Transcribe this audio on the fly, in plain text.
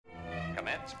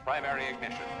Commence primary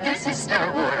ignition. This is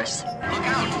Star Wars. Look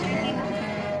out!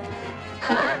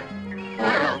 Core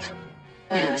World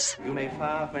News. You may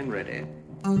fire when ready.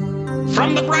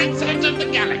 From the bright sides of the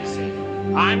galaxy,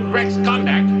 I'm Rex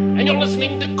Kondak, and you're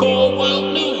listening to Core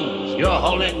World News, your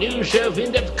whole-net news show of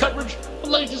in-depth coverage of the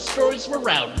latest stories from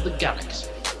around the galaxy.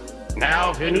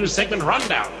 Now for your news segment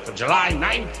rundown for July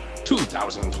 9th,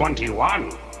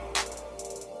 2021.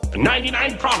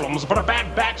 99 problems, but a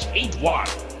bad batch ain't one.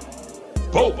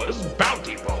 Boba's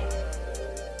Bounty Bowl.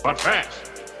 But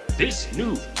first, this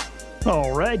news.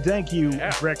 All right, thank you,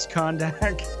 Rex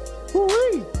Kondak.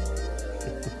 Woo-wee.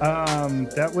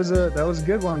 That was a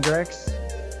good one, Rex.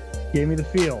 Gave me the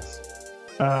feels.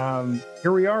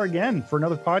 Here we are again for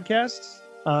another podcast.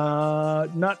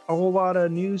 Not a whole lot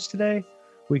of news today.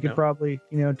 We could probably,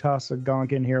 toss a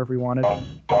gonk in here if we wanted.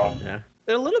 Yeah.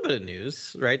 A little bit of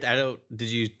news, right?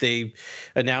 They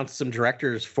announced some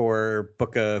directors for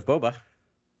Book of Boba.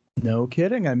 No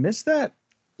kidding. I missed that.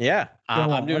 Yeah.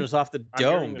 I'm doing this off the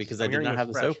dome because I did not have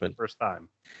this open. First time.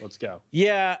 Let's go.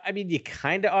 Yeah. I mean, you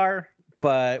kind of are,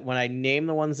 but when I name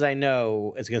the ones I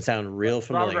know, it's going to sound real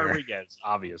familiar. Robert Rodriguez,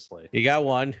 obviously. You got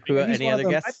one. Any other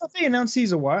guesses? I thought they announced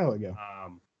these a while ago.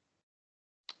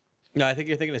 No, I think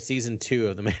you're thinking of season 2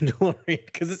 of The Mandalorian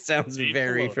because it sounds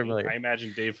very familiar. I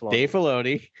imagine Dave Filoni. Dave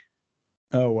Filoni.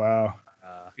 Oh, wow.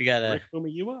 You got Rick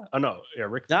Famuyiwa? Oh, no. Yeah,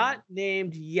 Rick. Not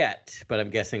named yet, but I'm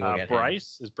guessing we'll get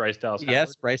Bryce? him. Is Bryce Dallas Howard?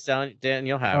 Yes, Bryce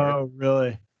Daniel Howard. Oh,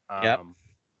 really? Yep.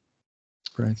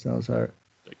 Bryce Dallas Howard.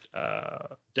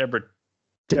 Deborah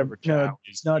No, Chow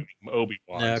it's not.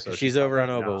 Obi-Wan. No, so she's over on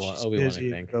Obi-Wan, I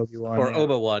Busy think. Obi-Wan, Or yeah.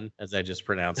 Obi-Wan, as I just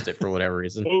pronounced it for whatever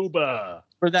reason. Oba.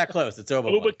 We're that close. It's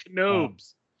Obi-Wan. Oba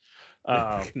Knobes.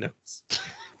 Knows.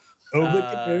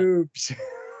 Oops.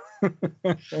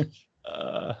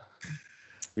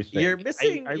 You're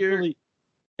missing.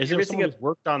 Is there someone who's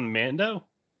worked on Mando?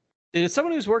 It's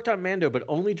someone who's worked on Mando, but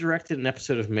only directed an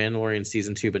episode of Mandalorian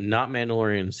season 2, but not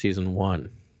Mandalorian season 1.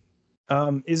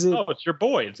 Is it? Oh, it's your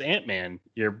boy. It's Ant-Man.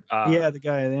 Yeah, the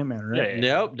guy in Ant-Man, right? Yeah.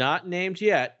 Nope, not named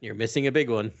yet. You're missing a big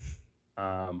one.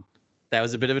 That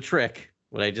was a bit of a trick,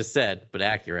 what I just said, but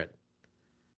accurate.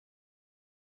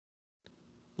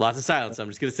 Lots of silence. I'm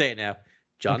just going to say it now.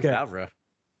 Jon Favreau.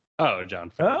 Oh, Jon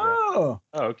Favreau. Oh,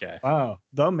 okay. Wow.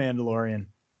 The Mandalorian.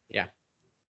 Yeah.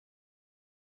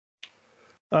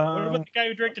 What about the guy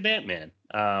who directed Ant-Man?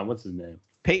 What's his name?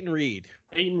 Peyton Reed.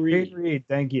 Peyton Reed. Peyton Reed.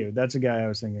 Thank you. That's a guy I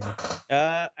was thinking of.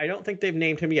 I don't think they've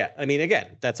named him yet. I mean, again,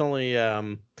 that's only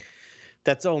a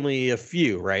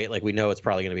few, right? Like we know it's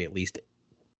probably going to be at least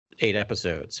 8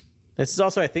 episodes. This is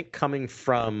also, I think, coming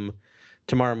from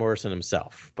Tamara Morrison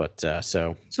himself. But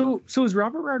so is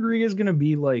Robert Rodriguez going to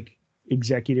be like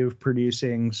executive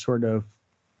producing, sort of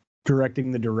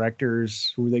directing the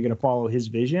directors? Were they going to follow his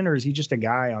vision, or is he just a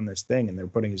guy on this thing and they're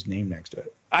putting his name next to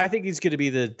it? I think he's going to be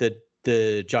the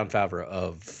Jon Favreau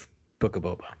of Book of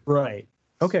Boba. Right.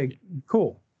 Okay.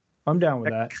 Cool. I'm down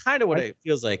with that. Kind of what it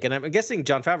feels like, and I'm guessing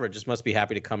Jon Favreau just must be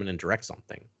happy to come in and direct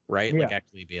something, right? Yeah. Like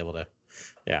actually be able to.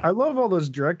 Yeah. I love all those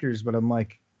directors, but I'm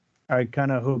like, I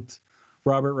kind of hoped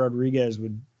Robert Rodriguez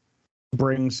would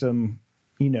bring some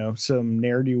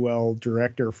ne'er-do-well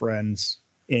director friends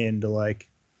in to like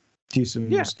do some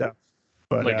new stuff.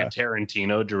 But like a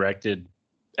Tarantino directed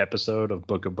episode of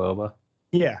Book of Boba.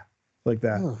 Yeah, like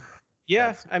that.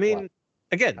 Yeah, I mean,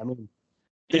 again,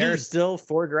 there are is still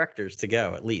 4 directors to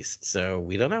go at least, so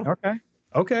we don't know.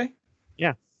 Okay.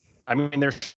 Yeah. I mean,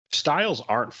 their styles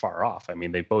aren't far off. I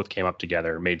mean, they both came up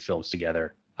together, made films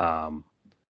together.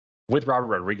 With Robert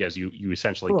Rodriguez, you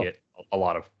essentially get a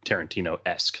lot of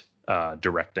Tarantino-esque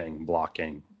directing,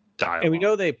 blocking, dialogue. And we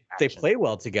know they play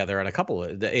well together on a couple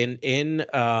of in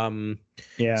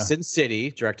Sin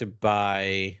City, directed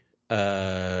by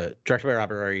Robert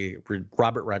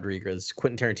Rodriguez.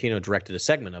 Quentin Tarantino directed a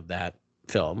segment of that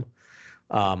film,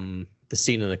 the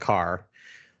scene in the car.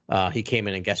 He came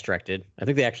in and guest directed. I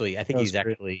think he's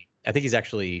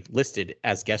actually listed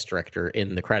as guest director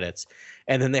in the credits.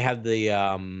 And then they have the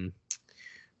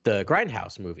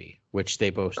Grindhouse movie, which they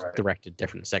both directed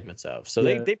different segments of. So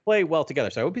they play well together.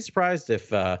 So I would be surprised if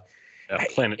Planet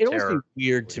it would Terror be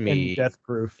weird to me. And Death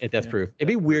Proof. It'd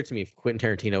be weird to me if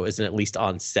Quentin Tarantino isn't at least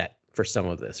on set for some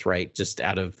of this, right? Just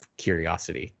out of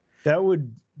curiosity. That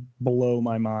would blow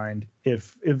my mind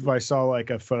if I saw like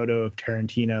a photo of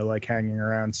Tarantino like hanging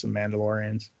around some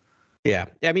Mandalorians. Yeah.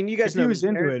 I mean, you guys if know he was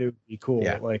into it would be cool.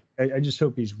 Yeah. Like I just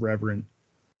hope he's reverent.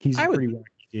 He's pretty wacky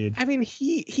dude. I mean,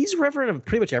 he's reverent of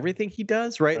pretty much everything he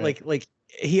does, right? Like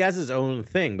he has his own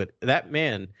thing, but that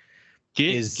man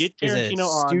get is Tarantino a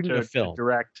on student to of film.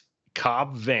 direct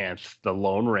Cobb Vanth, the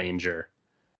Lone Ranger,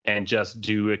 and just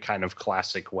do a kind of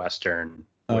classic Western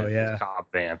Oh, with yeah.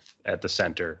 Cobb Vanth at the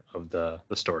center of the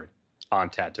story on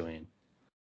Tatooine.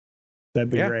 That'd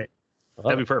be Yeah. great.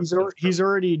 That'd be perfect. He's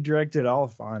already directed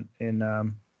Oliphant in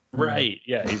Right.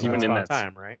 Yeah. He's even Once in Upon a that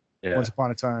Time, right? Yeah. Once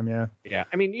Upon a Time. Yeah. Yeah,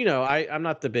 I mean, I'm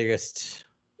not the biggest.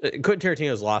 Quentin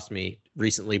Tarantino's lost me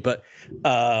recently, but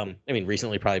I mean,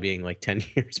 recently probably being like 10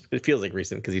 years, but it feels like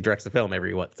recent because he directs the film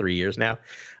every 3 years now.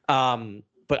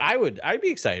 But I'd be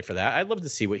excited for that. I'd love to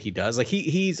see what he does. Like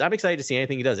I'm excited to see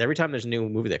anything he does. Every time there's a new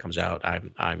movie that comes out,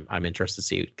 I'm interested to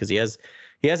see because he has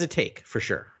a take for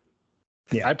sure.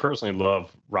 Yeah. I personally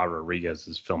love Robert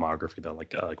Rodriguez's filmography though,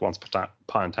 like Once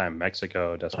Upon a Time in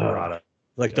Mexico, Desperado.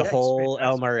 Like the Yeah, whole it's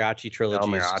El Mariachi trilogy.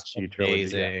 El is Mariachi trilogy,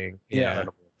 amazing. Yeah.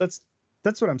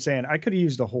 That's what I'm saying. I could have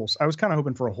used I was kind of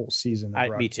hoping for a whole season.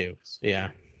 of Me too.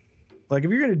 Yeah. Like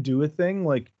if you're gonna do a thing,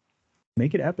 like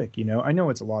make it epic. I know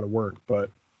it's a lot of work,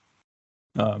 but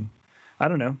I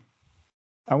don't know.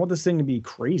 I want this thing to be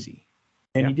crazy,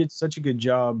 and he did such a good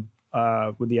job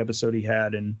with the episode he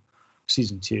had in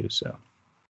season 2. So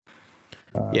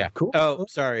Yeah. cool. Oh,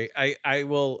 sorry.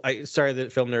 Sorry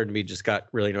that film nerd in me just got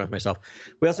really annoyed with myself.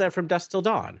 We also have From Dusk Till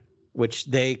Dawn, which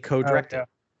they co-directed. yeah.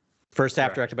 First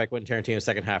half directed by Quentin Tarantino,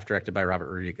 second half directed by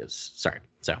Robert Rodriguez. Sorry.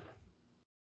 So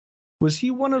Was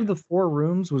he one of the 4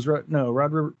 rooms?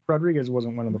 Rodriguez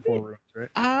wasn't one of the 4 rooms, right?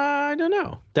 I don't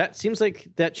know. That seems like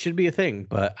that should be a thing,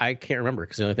 but I can't remember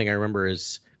because the only thing I remember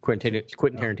is Quentin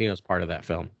Tarantino's part of that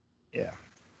film. Yeah.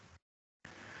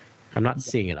 I'm not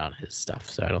seeing it on his stuff,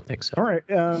 so I don't think so. All right.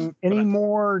 Any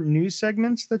more news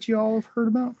segments that you all have heard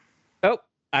about? Oh,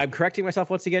 I'm correcting myself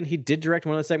once again. He did direct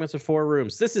one of the segments of 4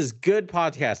 Rooms. This is good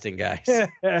podcasting, guys.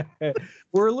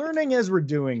 We're learning as we're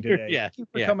doing today. Yeah, Thank you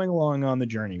for yeah. coming along on the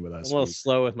journey with us. I'm a little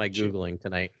slow with my Googling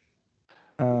tonight.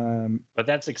 But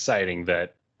that's exciting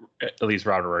that at least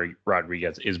Robert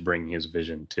Rodriguez is bringing his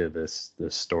vision to this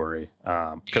story.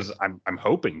 Because I'm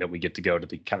hoping that we get to go to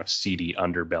the kind of seedy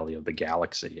underbelly of the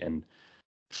galaxy and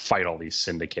fight all these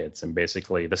syndicates. And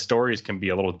basically, the stories can be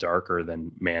a little darker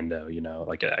than Mando.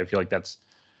 Like I feel like that's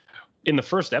in the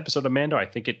first episode of Mando. I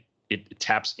think it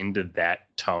taps into that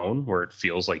tone where it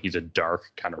feels like he's a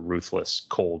dark, kind of ruthless,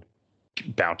 cold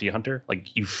bounty hunter.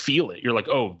 Like you feel it. You're like,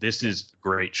 oh, this is a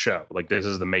great show. Like this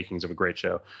is the makings of a great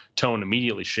show. Tone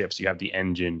immediately shifts. You have the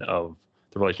engine of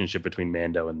the relationship between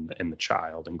Mando and the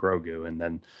child and Grogu, and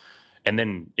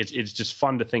then it's just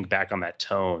fun to think back on that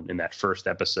tone in that first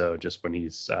episode, just when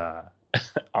he's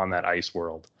on that ice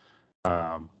world.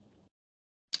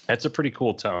 That's a pretty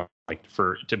cool tone. Like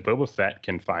to Boba Fett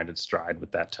can find its stride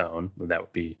with that tone. That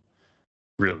would be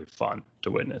really fun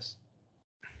to witness.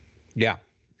 Yeah,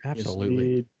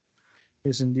 absolutely.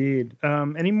 Yes, indeed.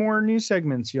 Any more news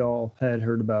segments y'all had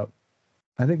heard about?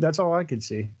 I think that's all I could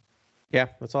see. Yeah,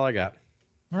 that's all I got.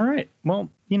 All right. Well,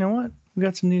 you know what? We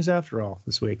got some news after all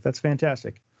this week. That's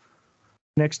fantastic.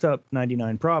 Next up,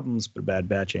 99 problems, but Bad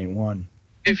Batch ain't one.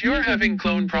 If you're having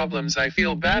clone problems, I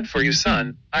feel bad for you,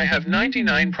 son. I have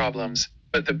 99 problems,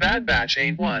 but the Bad Batch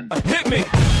ain't one. Hit me!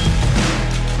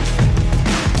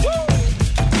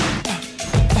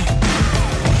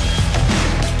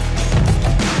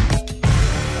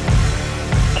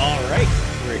 All right,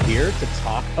 we're here to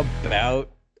talk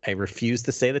about. I refuse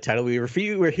to say the title.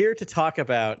 We're here to talk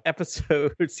about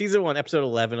season 1, episode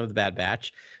 11 of the Bad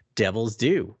Batch, Devil's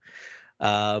Due.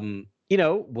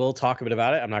 We'll talk a bit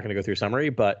about it. I'm not going to go through a summary,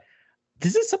 but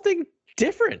this is something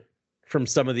different from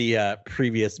some of the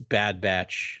previous Bad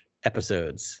Batch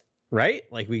episodes, right?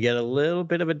 Like we get a little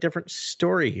bit of a different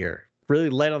story here.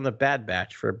 Really light on the Bad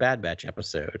Batch for a Bad Batch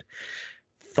episode.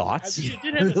 Thoughts? It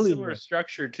did have a similar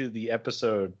structure to the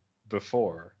episode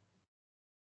before.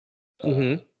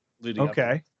 Mm-hmm. Leading up to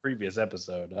the previous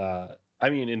episode. I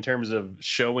mean, in terms of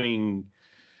showing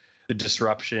the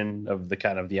disruption of the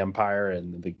kind of the Empire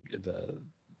and the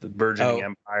burgeoning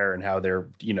Empire and how they're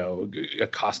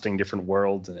accosting different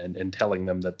worlds and telling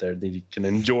them that they can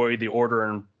enjoy the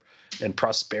order and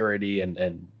prosperity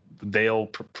and they'll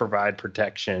provide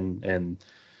protection and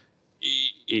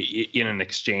in an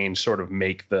exchange sort of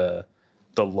make the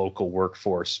local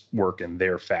workforce work in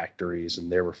their factories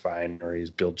and their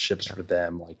refineries, build ships for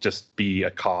them, like just be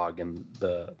a cog in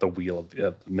the wheel of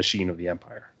the machine of the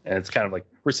Empire. And it's kind of like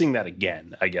we're seeing that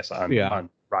again, I guess, on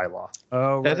Ryloth.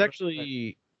 Oh, that's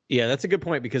actually that's a good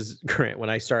point because Grant,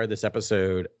 when I started this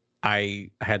episode,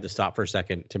 I had to stop for a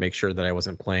second to make sure that I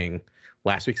wasn't playing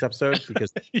last week's episode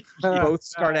because both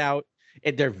start out.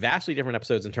 They're vastly different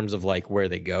episodes in terms of like where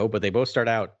they go, but they both start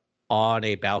out on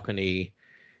a balcony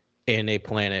in a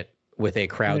planet with a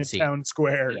crowd scene. Town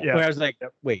square. Yeah. Where I was like,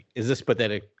 wait, is this? But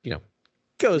then it,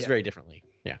 goes very differently.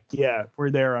 Yeah. Yeah.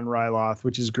 We're there on Ryloth,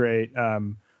 which is great.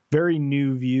 very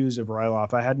new views of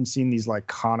Ryloth. I hadn't seen these like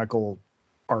conical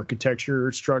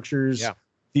architecture structures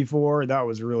before. That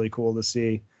was really cool to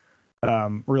see.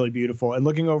 Really beautiful. And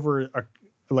looking over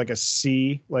a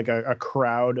sea, like a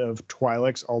crowd of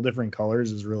Twi'leks, all different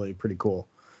colors, is really pretty cool.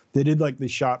 They did like the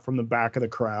shot from the back of the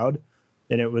crowd,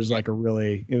 and it was like a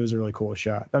really cool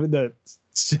shot. I mean, the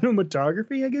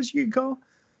cinematography, I guess you could call,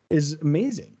 is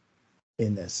amazing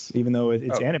in this, even though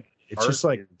it's animated. It's just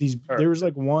like these. There was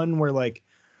like one where like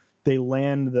they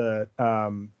land the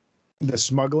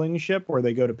smuggling ship where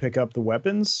they go to pick up the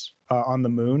weapons on the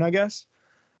moon, I guess.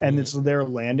 And it's they're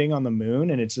landing on the moon,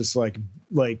 and it's just like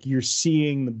you're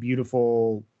seeing the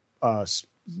beautiful,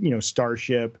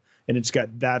 starship, and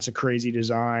that's a crazy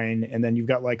design, and then you've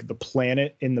got like the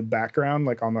planet in the background,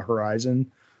 like on the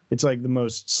horizon. It's like the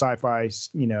most sci-fi,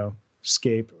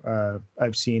 scape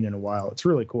I've seen in a while. It's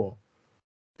really cool,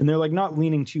 and they're like not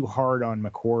leaning too hard on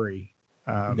McQuarrie.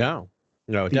 No,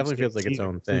 it definitely feels like its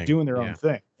own thing. They're doing their own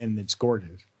thing, and it's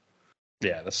gorgeous.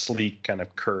 Yeah, the sleek kind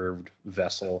of curved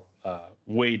vessel,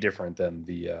 way different than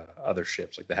the other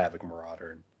ships like the Havoc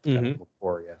Marauder and kind of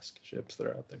McQuarrie-esque ships that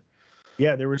are out there.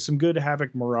 Yeah, there was some good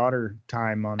Havoc Marauder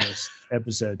time on this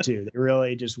episode too. They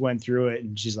really just went through it,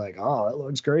 and she's like, "Oh, that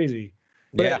looks crazy."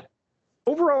 But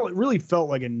overall, it really felt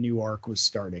like a new arc was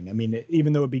starting. I mean,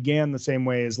 even though it began the same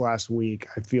way as last week,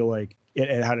 I feel like it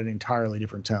had an entirely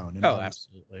different tone. And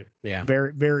absolutely. Yeah.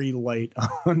 Very, very light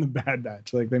on the Bad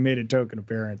Batch. Like they made a token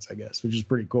appearance, I guess, which is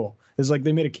pretty cool. It's like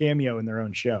they made a cameo in their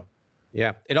own show.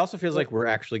 Yeah. It also feels like we're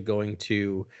actually going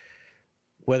to,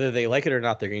 whether they like it or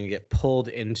not, they're going to get pulled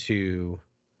into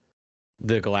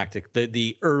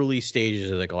the early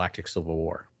stages of the Galactic Civil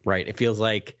War, right? It feels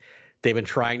like they've been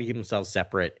trying to keep themselves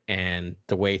separate, and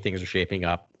the way things are shaping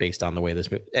up based on the way this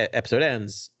episode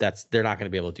ends, they're not going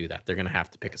to be able to do that. They're going to have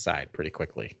to pick a side pretty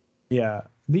quickly. Yeah.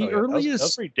 The earliest... That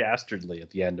was pretty dastardly at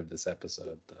the end of this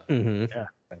episode.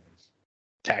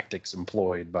 Tactics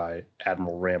employed by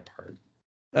Admiral Rampart.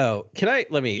 Oh,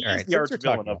 let me... All right. He's the arch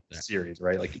villain of the series,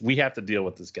 right? Like, we have to deal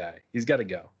with this guy. He's got to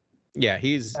go. Yeah,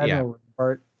 he's... Admiral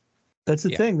Rampart. That's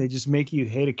the thing. They just make you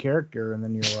hate a character, and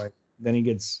then you're like... Then he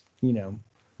gets,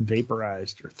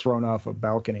 vaporized or thrown off a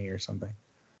balcony or something.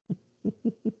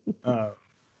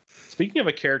 Speaking of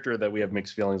a character that we have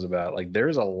mixed feelings about, like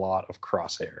there's a lot of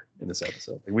Crosshair in this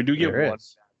episode. Like, we do get one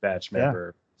Batch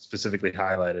member specifically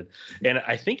highlighted, and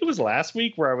I think it was last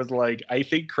week where I was like, I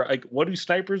think like what do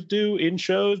snipers do in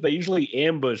shows? They usually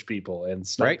ambush people and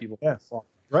snipe people. Yeah,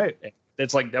 right.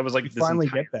 It's like that was like you this finally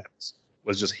get that.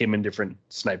 Was just him in different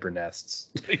sniper nests.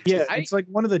 Yeah, it's like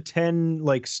one of the 10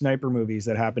 like sniper movies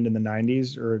that happened in the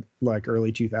 90s or like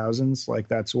early 2000s. Like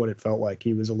that's what it felt like.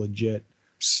 He was a legit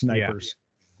sniper,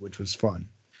 which was fun.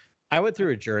 I went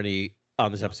through a journey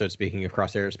on this episode, speaking of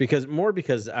Crosshairs, because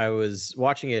I was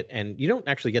watching it, and you don't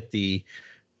actually get the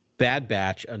Bad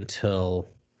Batch until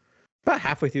about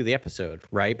halfway through the episode,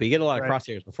 right? But you get a lot of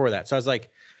Crosshairs before that. So I was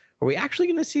like, are we actually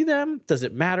going to see them? Does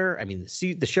it matter? I mean,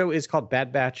 the show is called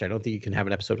Bad Batch. I don't think you can have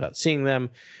an episode without seeing them.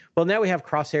 Well, now we have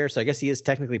Crosshair, so I guess he is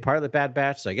technically part of the Bad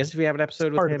Batch. So I guess if we have an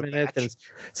episode with him in it, then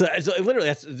so literally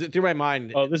that's through my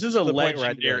mind. Oh, this is a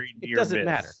legendary near miss. It doesn't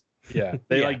matter. Yeah,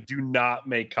 they like do not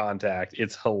make contact.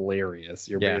 It's hilarious.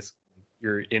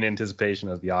 You're in anticipation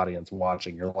as the audience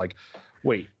watching. You're like,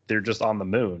 wait, they're just on the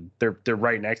moon. They're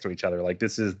right next to each other. Like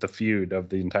this is the feud of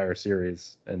the entire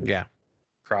series. And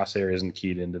Crosshair isn't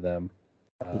keyed into them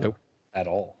at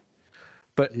all.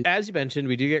 But as you mentioned,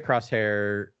 we do get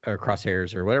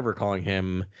Crosshairs or whatever we're calling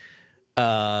him,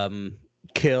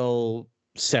 kill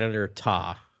Senator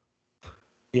Ta.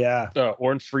 Yeah.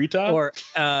 Orn Frita? Or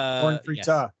Orn Frita.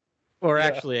 Yes. Or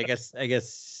actually, I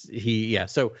guess he,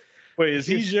 So wait, is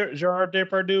he Gerard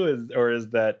Depardieu or is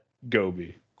that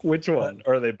Gobi? Which one?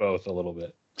 Or are they both a little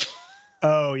bit?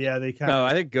 Oh, yeah. They kind of. No,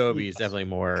 I think Gobi is definitely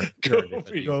more.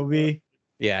 Gobi.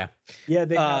 Yeah. Yeah,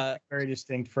 they have very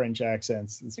distinct French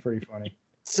accents. It's pretty funny.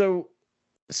 So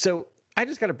I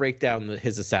just got to break down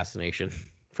his assassination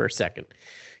for a second,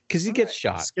 because he gets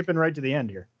shot. Skipping right to the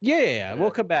end here. Yeah. We'll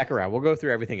come back around. We'll go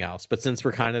through everything else, but since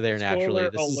we're kind of there naturally,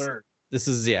 this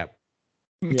is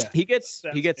he gets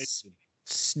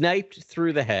sniped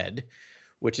through the head,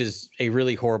 which is a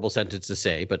really horrible sentence to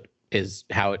say, but is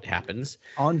how it happens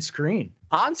on screen.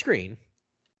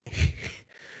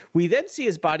 We then see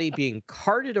his body being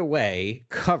carted away,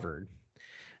 covered,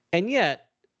 and yet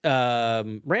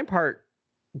Rampart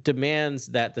demands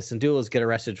that the Syndulas get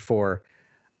arrested for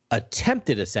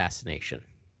attempted assassination.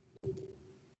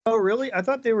 Oh, really? I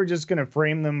thought they were just going to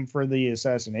frame them for the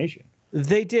assassination.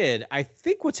 They did. I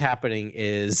think what's happening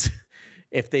is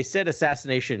if they said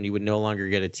assassination, you would no longer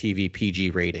get a TV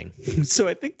PG rating. So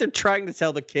I think they're trying to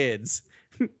tell the kids,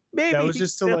 maybe That was he's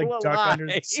just to still like duck under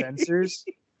the alive. censors.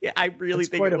 Yeah, I really That's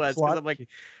think quite it a was because I'm like,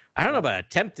 I don't know about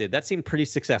attempted. That seemed pretty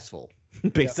successful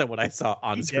based on what I saw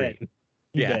on He screen. did.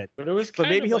 He Yeah. did. But it was But kind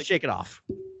maybe of he'll like, shake it off.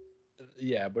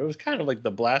 yeah, but it was kind of like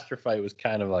the blaster fight was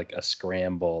kind of like a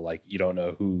scramble. Like you don't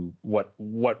know what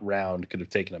round could have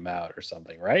taken him out or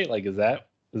something, right? Like is that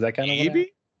kind of what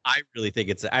Maybe. I really think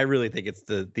it's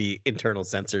the internal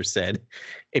censor said,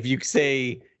 if you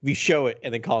show it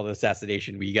and then call it an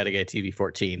assassination, you got to get TV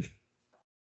 14.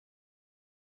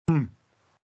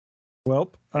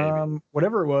 Well, Maybe.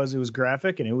 whatever it was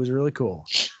graphic and it was really cool.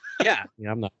 Yeah,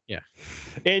 I'm not. Yeah,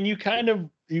 And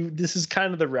this is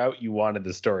kind of the route you wanted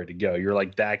the story to go. You're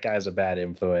like, that guy's a bad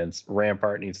influence.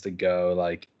 Rampart needs to go.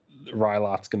 Like,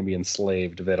 Ryloth's going to be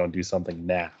enslaved if they don't do something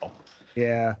now.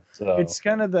 Yeah. So It's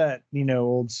kind of that,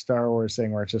 old Star Wars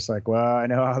thing where it's just like, well, I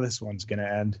know how this one's going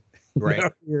to end.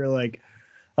 right. You're like,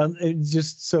 it's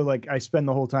just so like I spend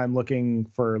the whole time looking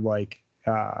for like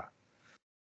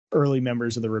early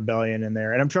members of the rebellion in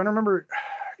there. And I'm trying to remember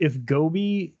if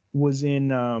Gobi was in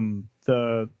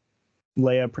the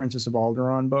Leia Princess of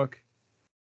Alderaan book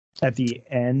at the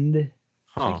end.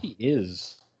 I think he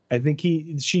is. I think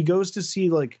she goes to see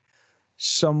like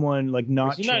someone like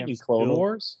not. Is he not in Clone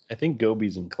Wars? I think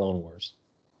Gobi's in Clone Wars.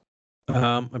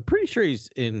 I'm pretty sure he's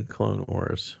in Clone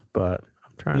Wars, but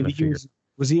I'm trying Maybe to figure.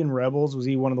 Was he in Rebels? Was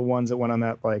he one of the ones that went on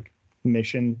that like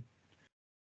mission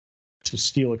to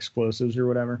steal explosives or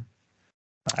whatever?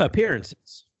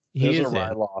 Appearances. There's He a is in,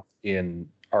 Ryloth in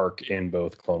arc in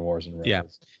both Clone Wars and Rebels. Yeah.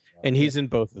 and he's in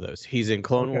both of those. He's in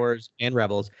Clone Okay. Wars and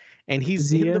Rebels, and he's Is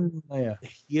he in in? Yeah.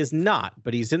 he is not,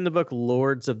 but he's in the book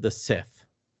Lords of the Sith.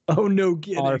 Oh no,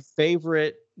 kidding. Our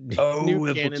favorite new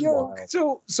it canon. looks Yo,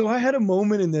 wild. so I had a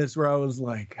moment in this where I was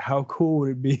like, how cool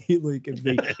would it be like if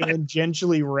they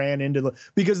tangentially ran into the,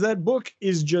 because that book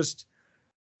is just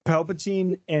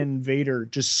Palpatine and Vader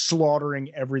just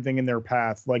slaughtering everything in their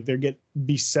path. Like they get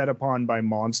beset upon by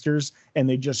monsters and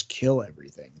they just kill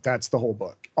everything. That's the whole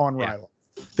book on Yeah. Ryloth.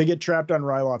 They get trapped on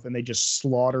Ryloth and they just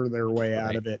slaughter their way out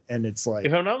Right. of it. And it's like,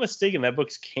 If I'm not mistaken, that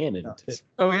book's canon. No,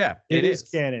 Oh yeah, it is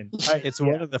canon. It's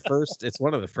one of the first. It's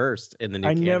one of the first in the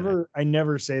new. I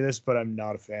never say this, but I'm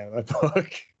not a fan of that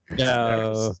book.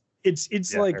 No. It's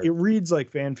Yeah, like fair. it reads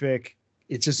like fanfic.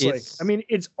 It's just It's- like, I mean,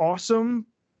 it's awesome,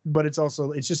 but it's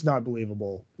just not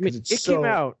believable I mean, because it it's so came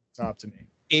out top to me.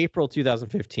 April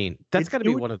 2015. That's It- got to it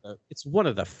be would- one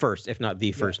of the first, if not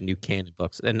the first, new canon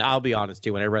books. And I'll be honest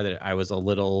too, when I read it, I was a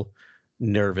little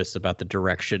nervous about the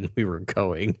direction we were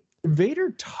going.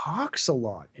 Vader talks a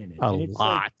lot in it. A and it's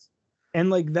lot. Like, and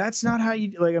like that's not how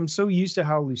you like. I'm so used to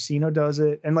how Lucino does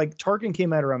it, and like Tarkin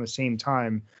came out around the same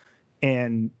time,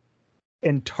 and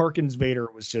Tarkin's Vader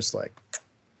was just like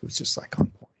on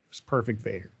point. It was perfect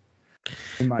Vader.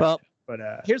 in my Well,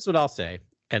 opinion. But Here's what I'll say,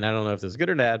 and I don't know if this is good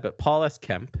or bad, but Paul S.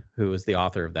 Kemp, who is the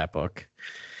author of that book,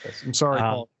 I'm sorry, um,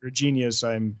 Paul. You're a genius.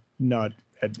 I'm not.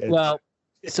 well,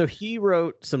 so he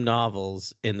wrote some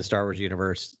novels in the Star Wars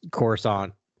universe,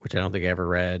 Coruscant, which I don't think I ever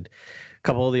read, a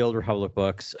couple of the Old Republic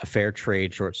books, a Fair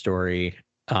Trade short story,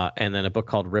 and then a book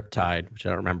called Riptide, which I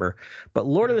don't remember. But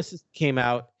Lord of the Sith came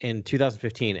out in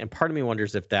 2015, and part of me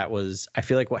wonders if that was, I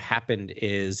feel like what happened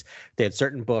is they had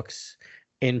certain books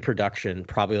in production,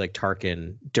 probably like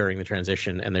Tarkin, during the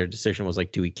transition, and their decision was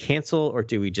like, do we cancel or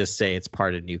do we just say it's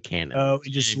part of new canon? oh,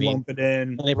 you just You know what I mean? lump it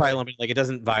in. And they probably lumped it, like, it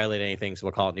doesn't violate anything, so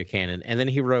we'll call it new canon. And then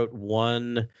he wrote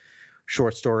one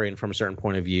short story, and from a certain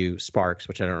point of view, Sparks,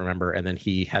 which I don't remember. And then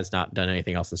he has not done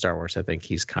anything else in Star Wars. I think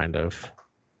he's kind of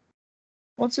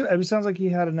It sounds like he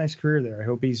had a nice career there. I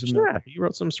hope he's he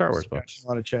wrote some Star Wars books. A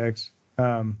lot of checks.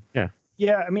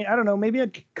 Yeah. I mean, I don't know. Maybe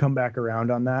I'd come back around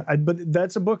on that. But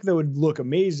that's a book that would look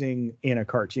amazing in a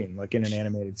cartoon, like in an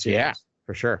animated series. Yeah,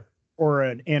 for sure. Or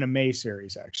an anime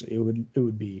series. Actually, it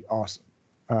would be awesome.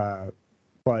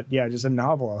 But yeah, just a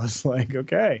novel. I was like,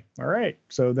 okay, all right.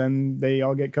 So then they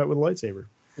all get cut with a lightsaber.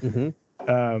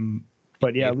 Mm-hmm.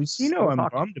 But yeah, It's Lucino, so I'm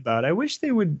talky. bummed about. I wish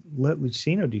they would let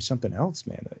Lucino do something else,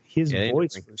 man. His Yeah, they need to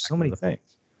voice bring for him so back many to the things.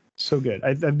 So good.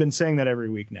 I've been saying that every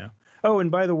week now. Oh,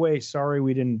 and by the way, sorry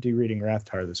we didn't do reading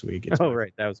Rathtar this week. It's Oh,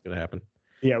 right. That was going to happen.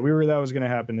 Yeah, that was going to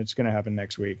happen. It's going to happen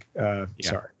next week.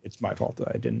 Sorry, it's my fault that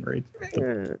I didn't read.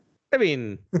 I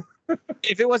mean,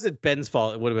 if it wasn't Ben's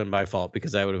fault, it would have been my fault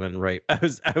because I would have been right. I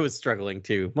was struggling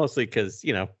too, mostly because,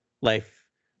 life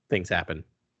things happen.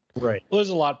 Right. Well, there's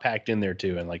a lot packed in there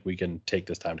too, and like we can take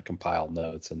this time to compile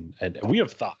notes, and we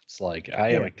have thoughts. Like I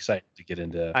am Yeah. excited to get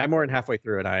into. I'm more than halfway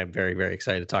through, and I am very, very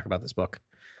excited to talk about this book.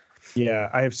 Yeah,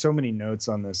 I have so many notes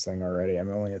on this thing already. I'm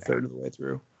only a third of the way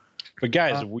through. But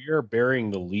guys, we are burying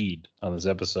the lead on this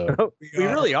episode. We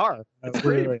really are. It's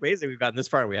pretty Really. amazing we've gotten this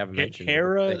far and we haven't mentioned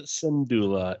Hera it.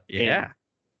 Syndulla Yeah. and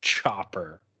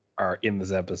Chopper are in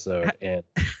this episode, and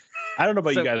I don't know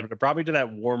about So- you guys, but it brought me to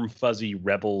that warm, fuzzy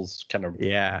Rebels kind of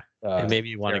Yeah. And maybe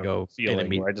you want to terrible go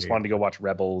feeling where I just wanted to go watch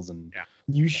Rebels and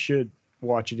You should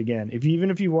watch it again. Even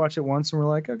if you watch it once and we're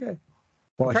like, okay, I'm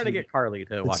watch trying to it get again. Carly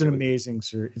to watch It's an it. with me. amazing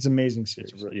series. It's an amazing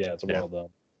series. it's well done.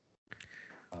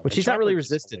 But And she's not really Chopper's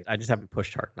just resistant. I just haven't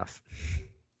pushed hard enough.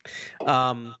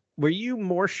 Were you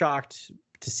more shocked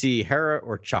to see Hera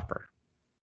or Chopper?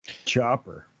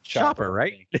 Chopper. Chopper,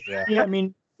 right? I think. Yeah. Yeah, I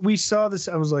mean, we saw this.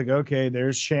 I was like, okay,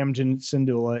 there's Shamjin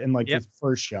Syndulla in like Yep. the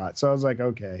first shot. So I was like,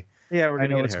 okay, Yeah, we're I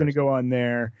know it's going to go on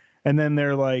there. And then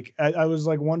they're like, I was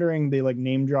like wondering, they like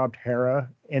name dropped Hera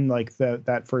in like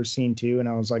that first scene too. And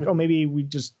I was like, oh, maybe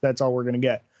that's all we're going to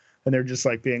get. And they're just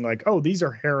like being like, oh, these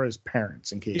are Hera's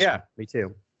parents in case. Yeah, me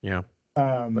too. Yeah.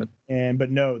 But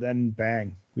no, then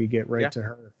bang, we get right Yeah. to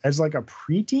her as like a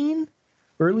preteen,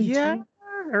 early Yeah, teen.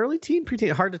 early teen,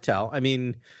 preteen, hard to tell. I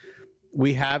mean,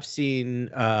 we have seen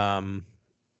I'm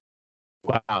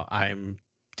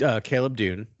Caleb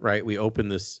Dune, right? We open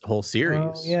this whole series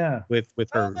Oh, yeah. with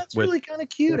her Oh, that's with, really kind of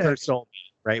cute. with her actually.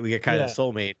 soulmate, right? We get kind of Yeah.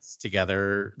 soulmates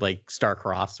together, like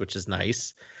star-crossed, which is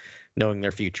nice. Knowing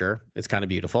their future, it's kind of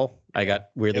beautiful. I got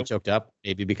weirdly Yep. choked up,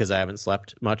 maybe because I haven't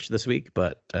slept much this week,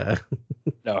 but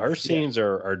No, her scenes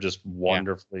are just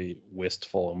wonderfully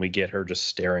wistful, and we get her just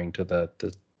staring to the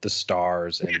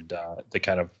stars and the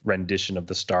kind of rendition of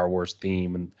the Star Wars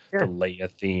theme and the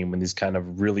Leia theme, and these kind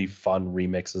of really fun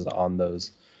remixes on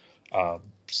those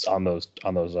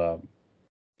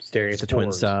staring at the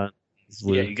twin scores. sun.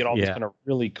 Yeah, you get all these kind of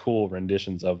really cool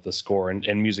renditions of the score and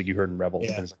music you heard in Rebels and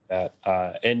Yeah. things like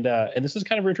that. And this is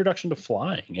kind of her introduction to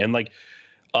flying. And like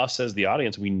us as the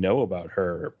audience, we know about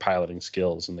her piloting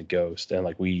skills in the Ghost, and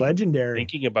like we Legendary.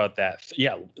 thinking about that.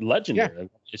 Legendary.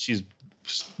 She's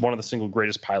one of the single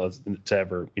greatest pilots to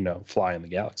ever, fly in the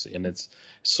galaxy. And it's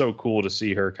so cool to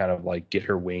see her kind of like get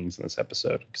her wings in this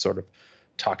episode, sort of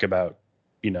talk about,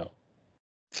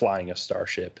 flying a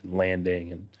starship and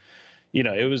landing, and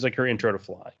it was like her intro to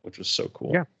fly, which was so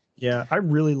cool. Yeah. Yeah, I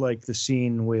really like the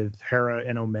scene with Hera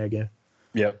and Omega.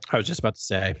 Yep. I was just about to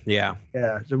say, yeah.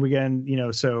 Yeah. So again,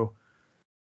 so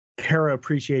Hera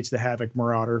appreciates the Havoc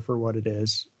Marauder for what it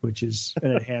is, which is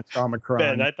an enhanced Omicron.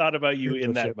 Ben, I thought about you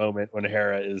in that Ship. moment when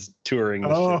Hera is touring the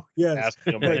ship, Oh, yes.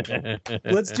 asking him,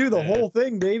 Let's do the whole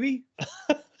thing, baby.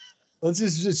 Let's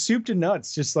just soup to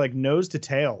nuts, just like nose to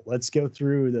tail. Let's go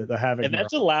through the Havoc. and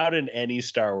that's Marauder. allowed in any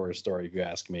Star Wars story, if you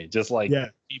ask me. Just like Yeah.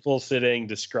 people sitting,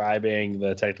 describing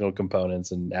the technical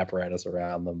components and apparatus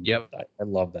around them. Yep. I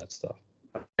love that stuff.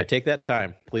 I take that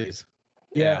time, please.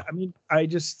 Yeah, I mean, I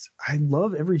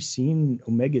love every scene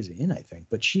Omega's in, I think,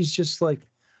 but she's just like,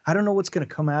 I don't know what's going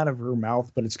to come out of her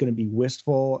mouth, but it's going to be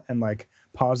wistful and like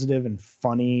positive and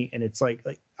funny. And it's like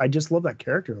I just love that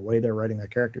character, the way they're writing that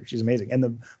character. She's amazing. And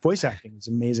the voice acting is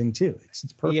amazing too. It's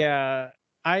perfect. Yeah,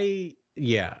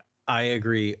 I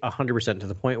agree 100% to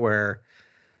the point where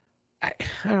I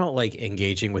don't like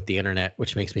engaging with the internet,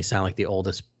 which makes me sound like the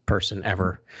oldest person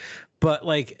ever. But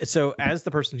like, so as the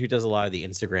person who does a lot of the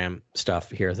Instagram stuff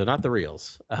here, they're not the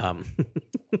reels.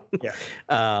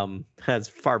 That's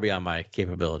far beyond my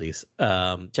capabilities.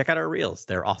 Check out our reels;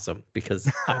 they're awesome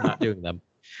because I'm not doing them.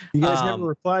 You guys never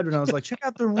replied when I was like, check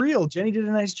out the reel. Jenny did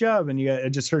a nice job. And I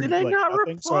just heard Did you I like not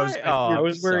nothing. So I was, reply? Oh, I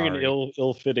was wearing sorry. an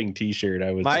ill-fitting T-shirt.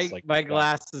 I was My just like, my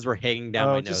glasses were hanging down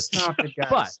oh, my just nose. stop it, guys.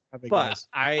 Stop it, But guys.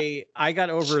 I got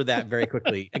over that very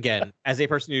quickly. Again, as a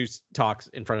person who talks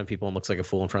in front of people and looks like a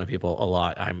fool in front of people a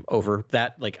lot, I'm over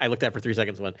that. Like I looked at it for 3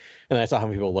 seconds and then I saw how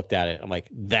many people looked at it. I'm like,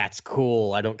 that's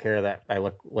cool. I don't care that I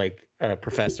look like a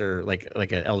professor, like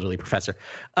an elderly professor.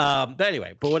 But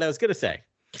anyway, but what I was gonna say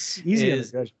It's easy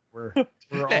is- to judge. We're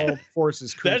all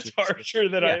forces. that's creatures. harsher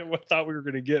than I thought we were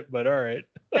going to get, but all right.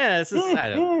 yeah, this is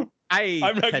I'm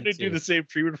not going tend to do the same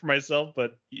treatment for myself,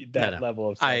 but that No. level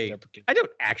of I self-deprecation. don't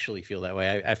actually feel that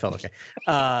way. I felt okay.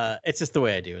 It's just the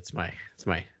way I do. It's my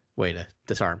way to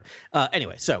disarm.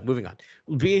 Anyway, so moving on.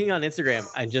 Being on Instagram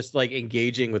and just like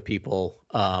engaging with people,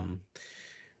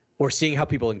 or seeing how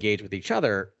people engage with each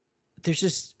other, there's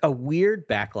just a weird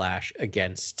backlash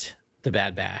against the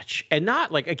Bad Batch. And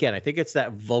not like, again, I think it's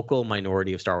that vocal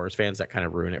minority of Star Wars fans that kind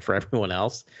of ruin it for everyone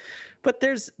else. But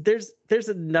there's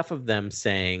enough of them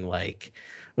saying like,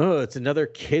 oh, it's another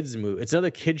kids movie. It's another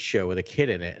kids show with a kid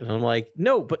in it. And I'm like,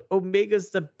 no, but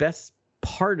Omega's the best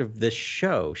part of this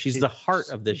show. She's the heart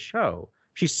of this show.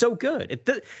 She's so good. It's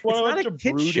not a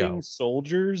kids show.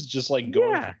 Soldiers just like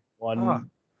going Yeah. from one,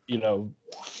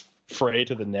 fray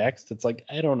to the next. It's like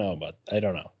I don't know.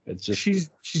 It's just she's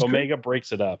Omega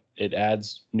breaks it up. It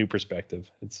adds new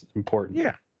perspective. It's important.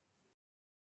 Yeah.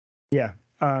 Yeah.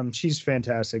 She's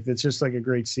fantastic. It's just like a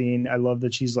great scene. I love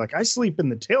that she's like, I sleep in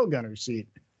the tail gunner seat.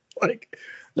 Like,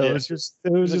 it was just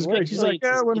great. She's like,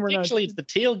 yeah, when we're actually, it's the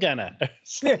tail gunner.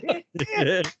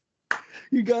 Yeah.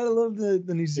 You gotta love the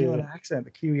New Zealand accent,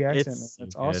 the Kiwi accent.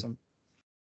 That's awesome.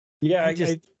 Yeah,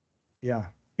 yeah.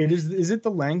 It is. Is it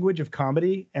the language of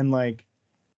comedy and like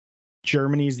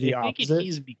Germany's the opposite?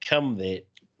 He's become that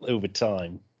over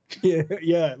time. Yeah,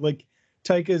 yeah. Like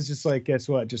Taika's just like, guess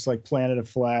what? Just like planted a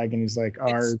flag, and he's like,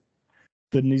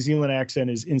 the New Zealand accent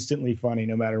is instantly funny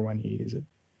no matter when you use it.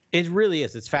 It really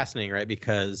is. It's fascinating, right?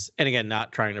 Because, and again,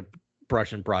 not trying to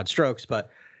brush in broad strokes, but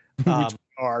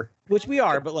which we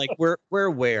are, but like we're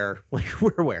aware,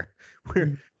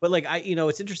 but like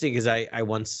it's interesting because I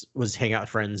once was hanging out with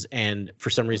friends, and for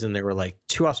some reason there were like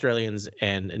 2 Australians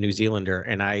and a New Zealander,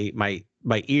 and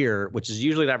my ear, which is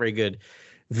usually not very good,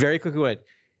 very quickly went,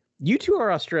 "You 2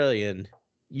 are Australian.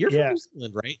 You're from New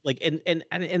Zealand, right?" Like,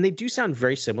 and they do sound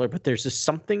very similar, but there's just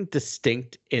something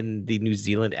distinct in the New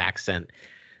Zealand accent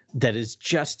that is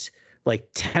just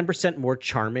like 10% more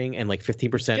charming and like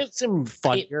 15%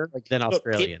 funnier than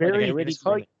Australian. It's very,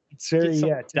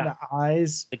 it's in the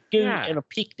eyes. And a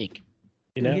picnic.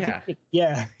 You know?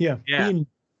 Yeah. Bin.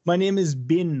 My name is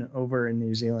Bin over in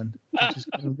New Zealand. Which is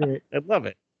kind of great. I love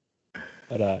it.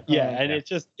 But and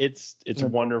it's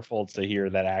wonderful to hear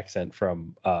that accent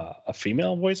from a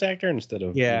female voice actor instead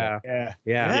of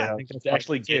I think to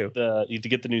actually get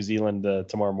the New Zealand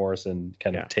Tamara Morrison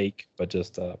kind of take, but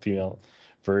just a female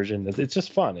version. It's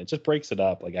just fun. It just breaks it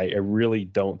up. Like I really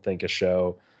don't think a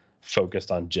show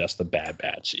focused on just the Bad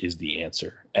Batch is the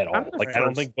answer at all. Like I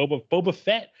don't think Boba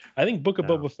Fett. I think Book of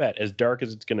Boba Fett, as dark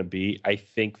as it's going to be, I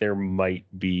think there might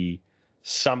be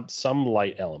some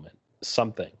light element.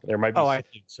 Something there might be. I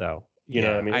think so. You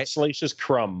know what I mean? Salacious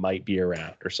Crumb might be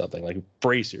around or something. Like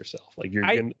brace yourself. Like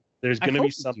there's gonna be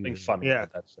something funny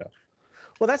about that show.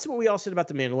 Well, that's what we all said about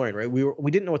The Mandalorian, right? We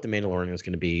didn't know what The Mandalorian was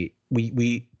going to be.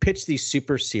 We pitched these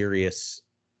super serious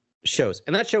shows,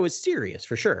 and that show is serious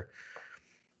for sure.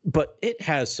 But it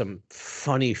has some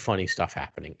funny stuff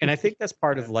happening, and I think that's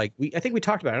part of I think we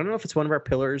talked about it. I don't know if it's one of our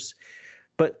pillars,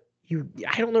 but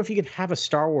I don't know if you can have a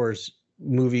Star Wars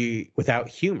movie without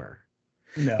humor.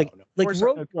 No. Like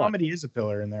Rogue comedy is a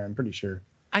pillar in there, I'm pretty sure.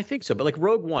 I think so, but like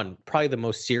Rogue One, probably the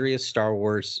most serious Star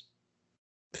Wars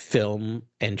film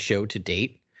and show to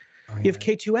date. You have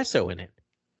K2SO in it.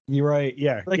 You're right.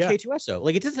 Yeah. K2SO.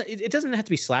 Like it doesn't have to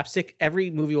be slapstick. Every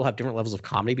movie will have different levels of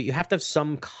comedy, but you have to have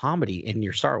some comedy in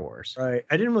your Star Wars. Right.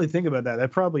 I didn't really think about that.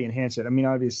 That probably enhanced it. I mean,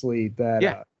 obviously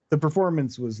that the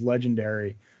performance was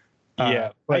legendary.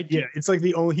 But it's like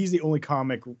he's the only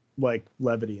comic like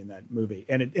levity in that movie,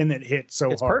 and it hit so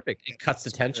it's hard. Perfect. It cuts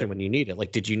the tension when you need it.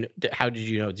 Like, how did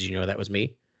you know? Did you know that was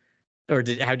me, or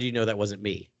how did you know that wasn't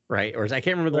me? Right? Or I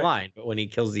can't remember the line, but when he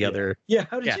kills the other,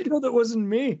 how did you know that wasn't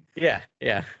me? Yeah.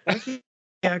 The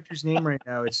actor's name right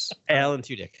now is Alan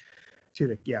Tudyk.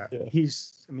 Yeah.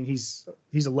 He's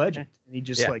a legend, and he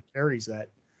just like carries that.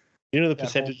 You know the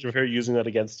percentage of her using that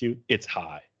against you? It's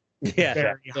high.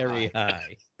 Yeah, very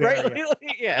high. Right?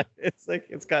 Yeah. It's like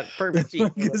it's got perfect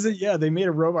teeth. Because they made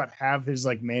a robot have his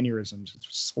like mannerisms. It's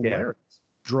just hilarious.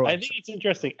 I think it's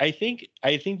interesting. I think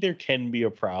there can be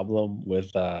a problem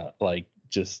with like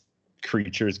just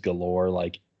creatures galore,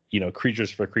 like creatures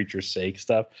for creatures' sake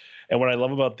stuff. And what I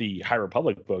love about the High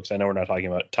Republic books, I know we're not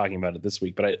talking about it this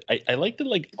week, but I like that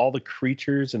like all the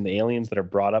creatures and the aliens that are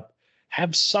brought up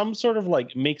have some sort of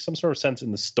like make some sort of sense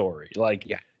in the story. Like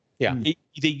they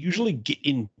usually get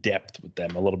in depth with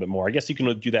them a little bit more. I guess you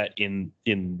can do that in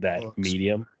that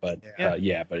medium, but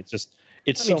but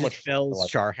it's so much Fel's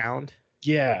Charhound.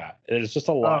 Yeah, there's just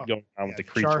a lot going on with the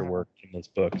creature work in those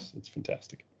books. It's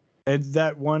fantastic. And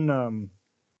that one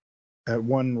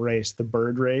race, the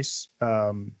bird race,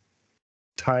 Taltori.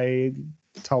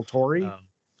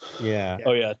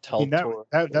 Taltor.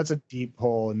 That's a deep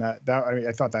hole, and I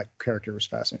thought that character was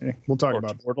fascinating. We'll talk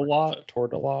about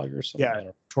Tortolog or something.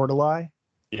 Yeah, Tortoli.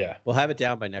 Yeah, we'll have it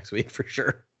down by next week for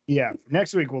sure. Yeah,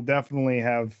 next week we'll definitely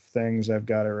have things. I've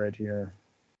got it right here.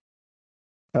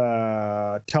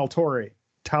 Taltori.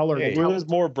 There's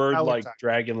more bird-like,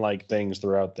 dragon-like things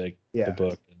throughout the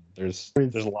book. There's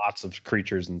lots of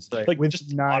creatures and like with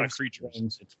just a lot of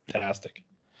creatures. It's fantastic.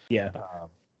 Yeah.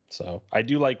 So I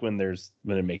do like when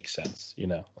it makes sense,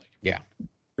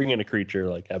 bring in a creature,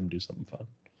 like have them do something fun.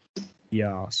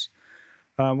 Yes.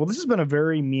 Well, this has been a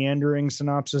very meandering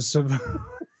synopsis of.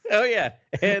 Oh yeah,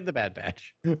 and the Bad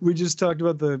Batch. We just talked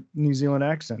about the New Zealand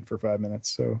accent for 5 minutes.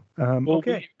 So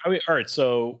okay. All right.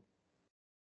 So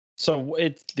So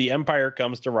it's the Empire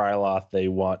comes to Ryloth. They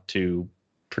want to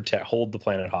hold the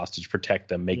planet hostage, protect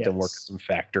them, make them work at some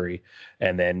factory,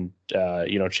 and then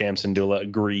Cham Syndulla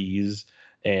agrees.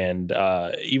 And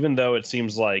even though it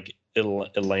seems like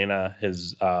Elena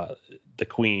has the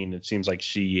queen, it seems like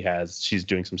she's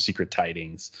doing some secret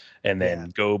tidings. And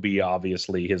then Gobi,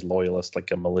 obviously his loyalist,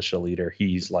 like a militia leader,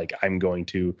 he's like, I'm going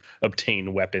to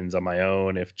obtain weapons on my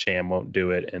own if Cham won't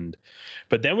do it.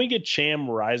 But then we get Cham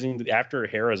rising after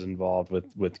Hera's involved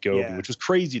with Gobi, which was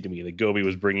crazy to me that Gobi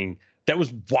was bringing. That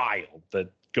was wild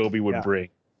that Gobi would bring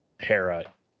Hera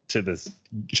to this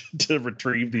to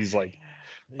retrieve these like.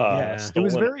 It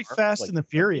was very Fast and the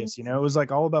Furious, It was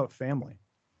like all about family.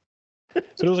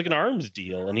 So it was like an arms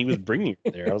deal, and he was bringing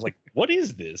her there. I was like, "What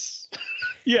is this?"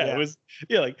 It was.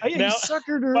 Like now.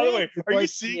 Suckered her by the in. way, are you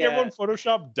seeing everyone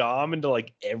Photoshop Dom into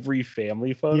like every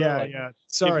family photo? Yeah.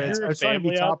 Sorry, if you're a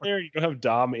family out there, you don't have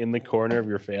Dom in the corner of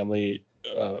your family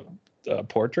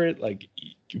portrait. Like,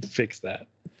 you fix that.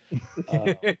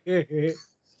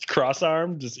 Cross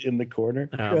arm just in the corner.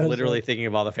 I'm literally thinking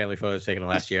of all the family photos taken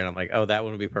last year, and I'm like, oh, that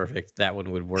one would be perfect. That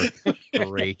one would work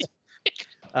great.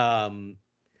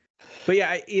 But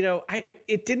yeah,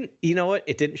 it didn't. You know what?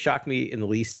 It didn't shock me in the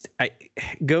least.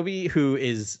 Gobi, who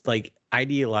is like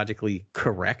ideologically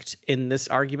correct in this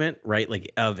argument, right?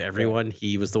 Like of everyone,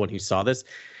 he was the one who saw this.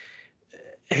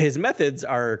 His methods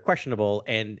are questionable,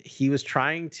 and he was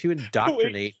trying to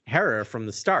indoctrinate Hera from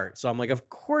the start. So I'm like, of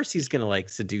course he's gonna like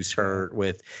seduce her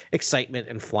with excitement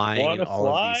and flying and all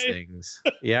of these things.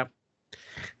 Yep.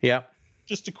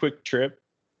 Just a quick trip,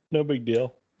 no big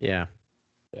deal. Yeah.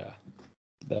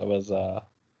 That was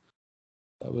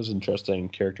interesting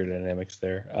character dynamics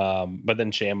there. But then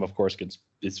Cham, of course,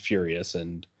 is furious,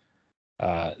 and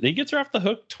he gets her off the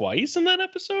hook twice in that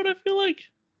episode. I feel like.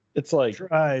 It's like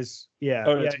tries,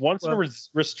 it's once in a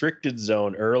restricted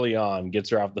zone early on, gets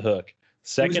her off the hook.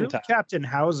 Second time, Captain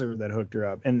Hauser that hooked her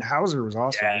up, and Hauser was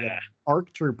awesome.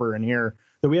 ARC Trooper in here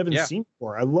that we haven't seen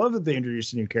before. I love that they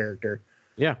introduced a new character.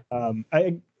 Yeah.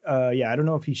 I don't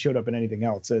know if he showed up in anything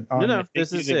else. No,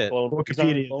 this is it.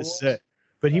 Wikipedia, this is it.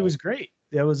 But he was great.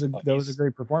 That was a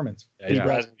great performance. He's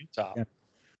rising to the top.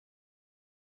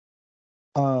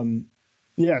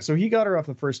 So he got her off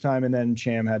the first time, and then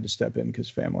Cham had to step in because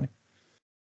family.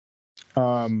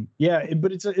 But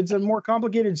it's a more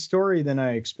complicated story than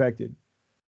I expected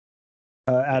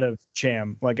out of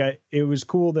Cham. Like it was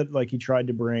cool that like he tried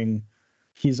to bring.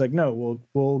 He's like, no,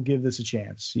 we'll give this a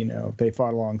chance. They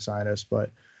fought alongside us,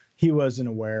 but he wasn't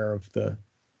aware of the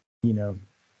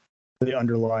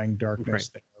underlying darkness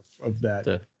of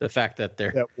that. The fact that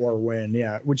that war win,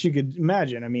 which you could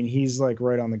imagine. I mean, he's like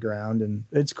right on the ground, and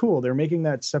it's cool. They're making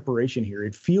that separation here.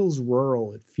 It feels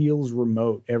rural. It feels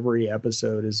remote. Every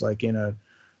episode is like in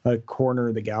a corner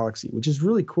of the galaxy, which is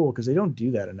really cool because they don't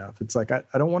do that enough. It's like I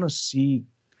don't want to see,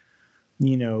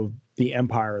 the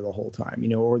Empire the whole time,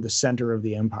 or the center of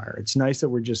the Empire. It's nice that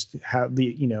we're just have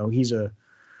the, he's a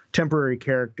temporary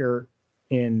character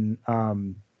in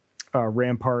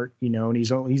Rampart, and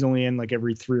he's only in like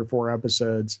every 3 or 4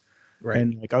 episodes, right?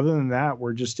 And like other than that,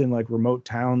 we're just in like remote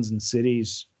towns and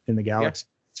cities in the galaxy.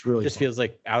 It's really just feels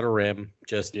like Outer Rim,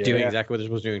 just doing exactly what they're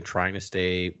supposed to do, trying to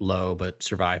stay low but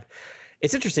survive.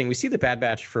 It's interesting. We see the Bad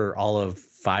Batch for all of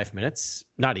 5 minutes,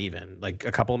 not even like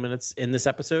a couple of minutes in this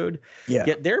episode. Yeah.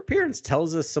 Yet their appearance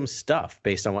tells us some stuff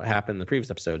based on what happened in the previous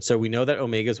episode. So we know that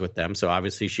Omega's with them. So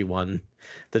obviously she won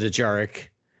the Dejarik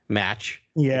match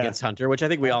against Hunter, which I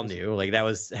think we all knew. Like that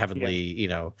was heavily,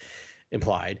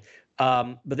 implied.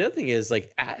 But the other thing is,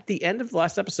 like at the end of the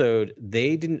last episode,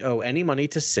 they didn't owe any money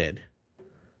to Sid,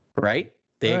 right?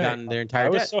 They had gotten their entire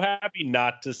debt. I was so happy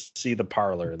not to see the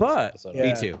parlor in this episode.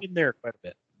 Me too. I've been there quite a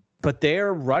bit. But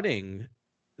they're running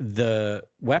the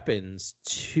weapons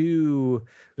to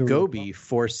Gobi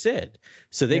for Sid.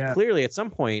 So they clearly at some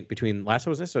point between last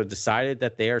episode decided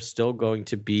that they are still going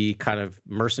to be kind of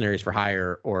mercenaries for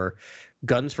hire or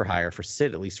guns for hire for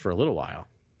Sid, at least for a little while.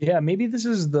 Yeah, maybe this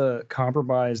is the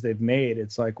compromise they've made.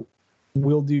 It's like,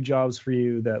 we'll do jobs for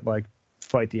you that like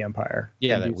fight the Empire.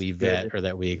 Yeah, that we vet or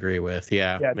that we agree with.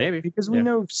 Yeah, maybe. Because we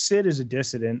know Sid is a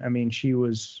dissident. I mean, she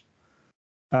was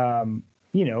a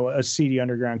seedy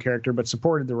underground character, but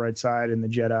supported the right side and the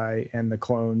Jedi and the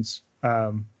clones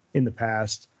in the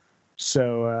past.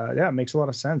 So it makes a lot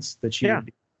of sense that she would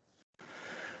be,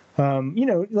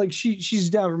 like she's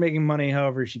down for making money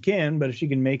however she can, but if she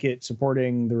can make it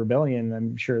supporting the rebellion,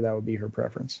 I'm sure that would be her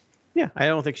preference. Yeah, I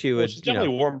don't think she would. She's definitely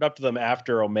warmed up to them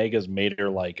after Omega's made her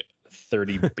like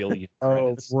 30 billion.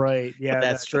 Oh, right. Yeah,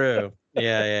 that's true.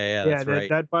 Yeah. That's right.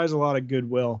 That buys a lot of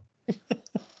goodwill.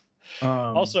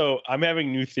 Also, I'm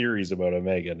having new theories about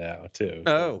Omega now too.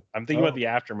 Oh. I'm thinking about the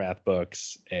Aftermath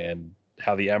books and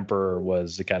how the Emperor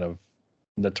was kind of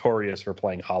notorious for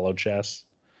playing hollow chess.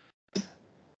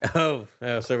 So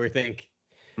we think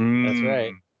that's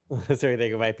right. So we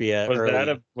think it might be a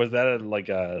was that like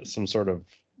some sort of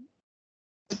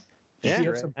Does she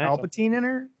have some Palpatine in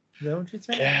her? Is that what you're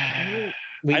saying?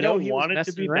 We I know don't he want was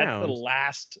it to be. messing around.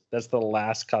 That's the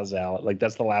last causality. Like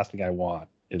that's the last thing I want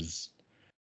is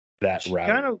that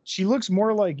route. She looks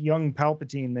more like young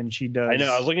Palpatine than she does. I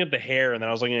know. I was looking at the hair, and then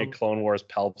I was looking at Clone Wars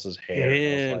Palps'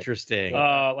 hair. Interesting.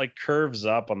 Like curves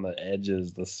up on the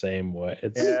edges the same way.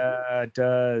 Yeah, it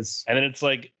does. And then it's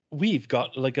like we've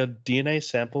got like a DNA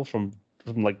sample from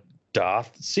like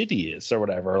Darth Sidious or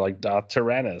whatever, or like Darth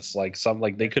Tyrannus, like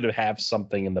they could have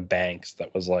something in the banks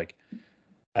that was like,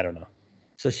 I don't know.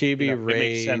 So she'd be raised. It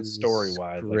makes sense story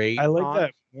wise. I like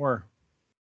that more.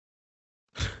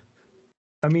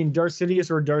 I mean, Darth Sidious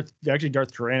or Darth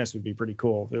Tyrannus would be pretty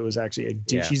cool. If it was actually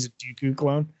she's a Dooku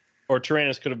clone. Or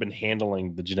Tyrannus could have been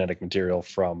handling the genetic material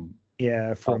from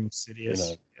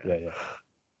Sidious. Yeah.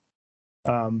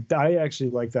 I actually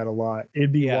like that a lot.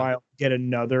 It'd be wild to get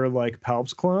another like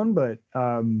Palps clone, but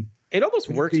it almost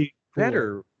works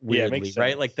better weirdly,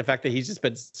 right? Sense. Like the fact that he's just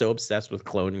been so obsessed with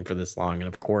cloning for this long, and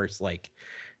of course, like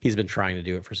he's been trying to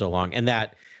do it for so long, and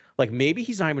that like maybe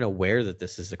he's not even aware that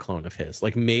this is a clone of his.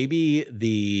 Like maybe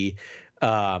the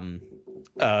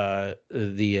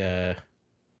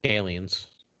aliens,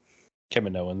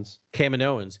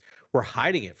 Kaminoans were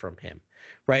hiding it from him,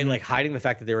 right? Like hiding the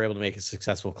fact that they were able to make a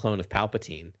successful clone of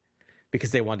Palpatine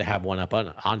because they wanted to have one up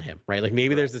on him, right? Like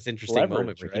maybe there's this interesting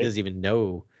moment where he doesn't even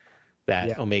know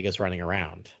that Omega's running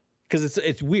around, because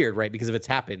it's weird, right? Because if it's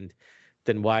happened,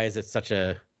 then why is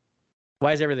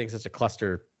everything such a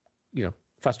cluster,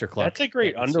 fuster club? That's a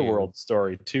great underworld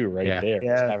story too, right there.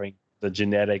 Yeah. Having the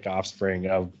genetic offspring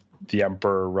of the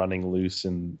Emperor running loose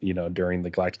and during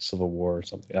the Galactic Civil War or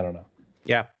something. I don't know.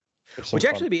 Yeah. Which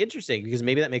actually be interesting, because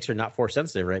maybe that makes her not force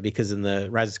sensitive, right? Because in the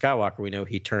Rise of Skywalker, we know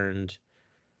he turned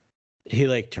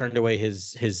away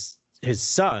his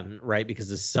son, right? Because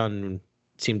his son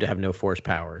seemed to have no force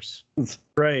powers.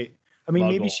 Right. I mean,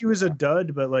 maybe she was a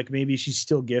dud, but like maybe she's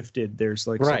still gifted. There's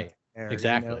like right. There,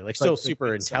 exactly. Like still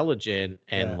super intelligent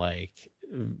and like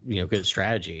good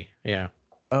strategy. Yeah.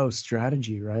 Oh,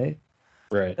 strategy, right?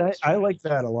 Right. I like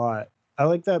that a lot. I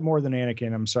like that more than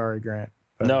Anakin. I'm sorry, Grant.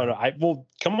 But, No.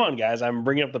 Come on, guys. I'm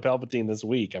bringing up the Palpatine this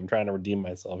week. I'm trying to redeem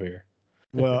myself here.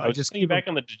 Well, I was just thinking back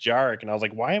on the Djarik, and I was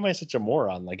like, why am I such a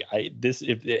moron? Like,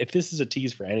 if this is a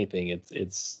tease for anything,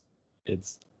 it's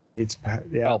Palps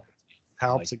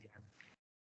again.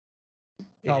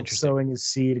 Palps sowing his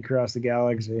seed across the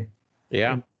galaxy.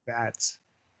 Yeah. Bats.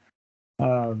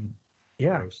 And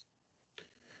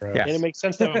it makes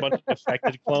sense to have a bunch of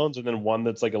affected clones and then one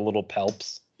that's like a little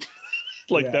Palps.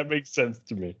 That makes sense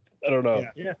to me. I don't know.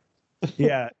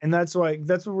 Yeah, and that's what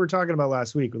we were talking about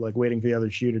last week, with like waiting for the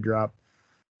other shoe to drop.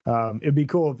 It'd be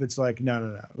cool if it's like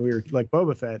no. We were like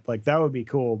Boba Fett, like that would be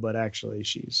cool, but actually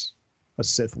she's a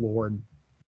Sith Lord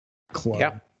clone.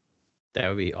 Yeah, that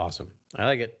would be awesome. I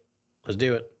like it. Let's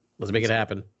do it. Let's make it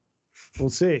happen. We'll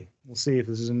see. We'll see if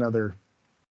this is another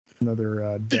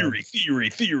theory.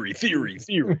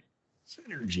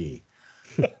 Synergy.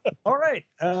 All right.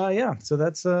 So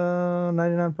that's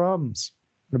 99 Problems.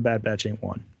 The Bad Batch ain't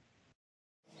one.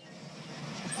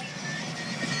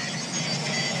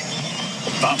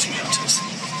 Bounty hunters.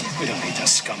 We don't need that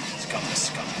scum.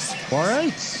 All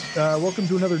right. Welcome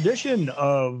to another edition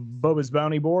of Boba's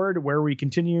Bounty Board, where we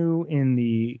continue in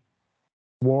the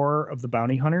War of the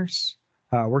Bounty Hunters.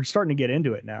 We're starting to get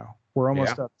into it now. We're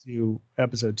almost up to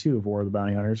episode 2 of War of the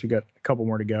Bounty Hunters. We got a couple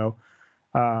more to go.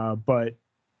 But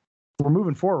we're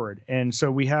moving forward. And so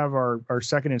we have our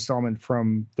second installment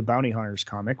from the Bounty Hunters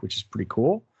comic, which is pretty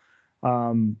cool.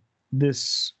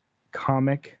 This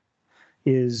comic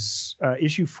is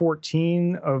issue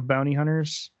 14 of Bounty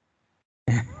Hunters.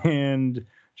 And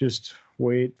just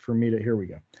wait for me to, here we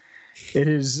go. It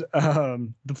is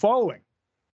the following.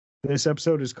 This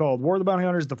episode is called War of the Bounty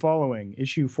Hunters, the following,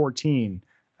 issue 14.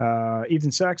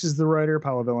 Ethan Sachs is the writer,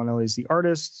 Paolo Villanelli is the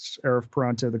artist, Arif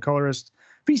Peranta the colorist,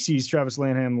 VC's Travis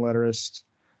Lanham letterist,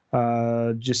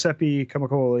 Giuseppe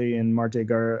Camacoli and Marte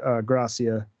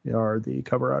Grazia are the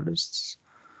cover artists.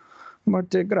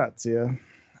 Marte Grazia.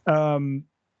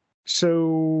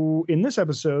 So in this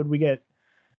episode, we get,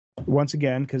 once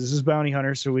again, because this is Bounty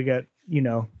Hunter, so we get,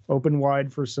 open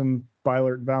wide for some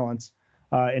Bylert balance.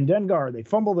 In Dengar, they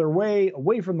fumble their way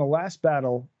away from the last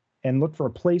battle and look for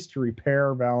a place to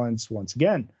repair Valance once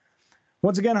again.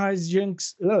 Once again,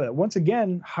 hijinks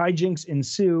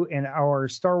ensue, and our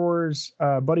Star Wars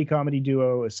buddy comedy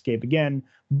duo escape again.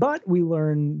 But we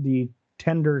learn the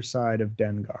tender side of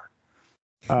Dengar.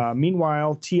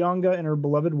 Meanwhile, Tianga and her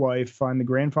beloved wife find the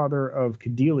grandfather of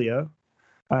Cadelia,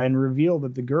 and reveal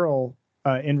the girl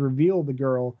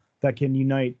that can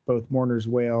unite both Mourner's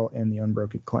Wail and the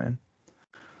Unbroken Clan.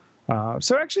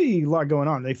 So actually, a lot going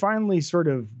on. They finally sort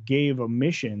of gave a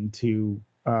mission to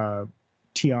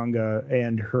Tianga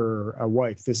and her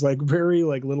wife. This like very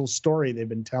like little story they've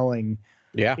been telling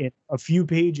in a few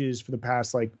pages for the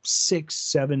past like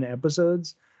 6-7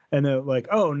 episodes. And they're like,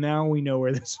 oh, now we know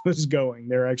where this was going.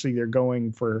 They're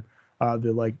going for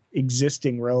the like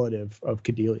existing relative of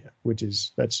Cadelia,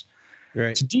 that's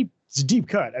right. It's a deep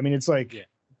cut. I mean, it's like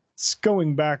it's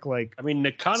going back like. I mean,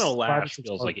 Nakano Lash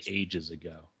feels like ages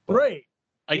ago. Right.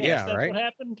 I guess that's what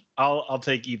happened. I'll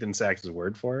take Ethan Sachs'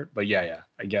 word for it. But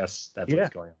I guess that's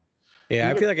what's going on. Yeah,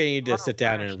 I feel like I need to sit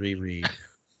down and reread.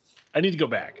 I need to go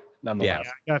back, nonetheless.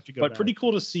 Yeah, I have to go back. Pretty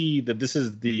cool to see that this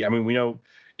is we know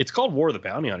it's called War of the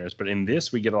Bounty Hunters, but in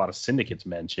this we get a lot of syndicates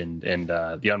mentioned, and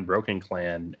the Unbroken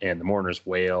Clan and the Mourner's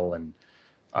Wail, and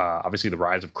obviously the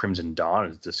rise of Crimson Dawn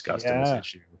is discussed in this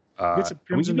issue.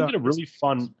 We get a really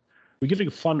fun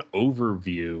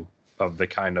overview of the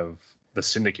kind of the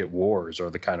Syndicate Wars, or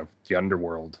the kind of the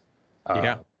underworld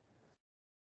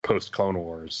post Clone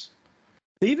Wars.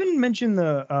 They even mentioned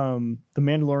the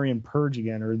Mandalorian Purge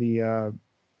again, or the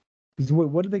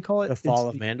what do they call it? The Fall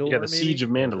of Mandalore. Yeah, the Siege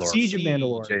of Mandalore. Siege of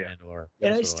Mandalore. Mandalore.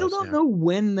 And I still don't know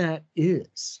when that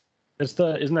is.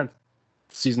 Isn't that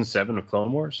season 7 of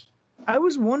Clone Wars? I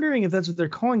was wondering if that's what they're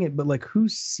calling it, but like who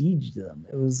sieged them?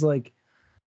 It was like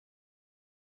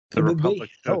the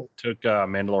Republic took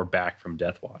Mandalore back from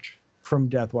Death Watch. From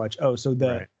Death Watch. Oh, so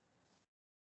that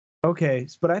okay,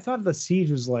 but I thought the siege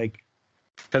was like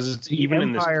because it's even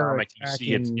in this comic you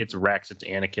see it's Rex, it's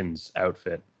Anakin's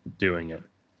outfit doing it.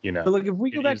 You know, but like if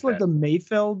we go back to like the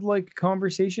Mayfeld like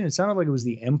conversation, it sounded like it was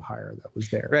the Empire that was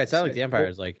there. Right, it sounded like the Empire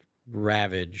is like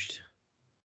ravaged.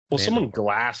 Well, someone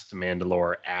glassed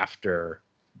Mandalore after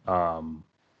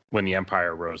when the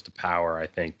Empire rose to power. I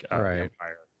think the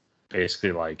Empire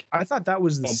basically like I thought that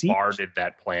was the bombarded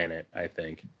that planet. I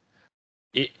think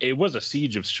it was a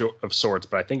siege of sorts,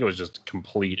 but I think it was just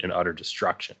complete and utter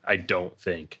destruction. I don't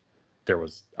think there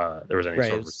was any sort of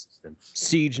resistance.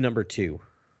 Siege number 2.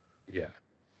 Yeah.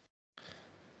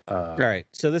 All right,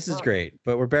 so this is great,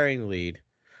 but we're burying the lead.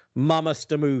 Mama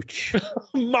Stamooch.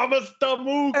 Mama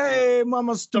Stamooch. Hey,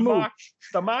 Mama Stamooch.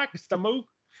 Stamooch.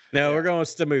 No, we're going with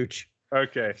Stamooch.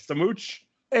 Okay, Stamooch.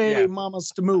 Hey, Mama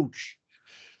Stamooch.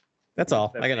 That's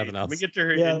all. I got nothing else. Let me get to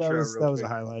her intro. That was a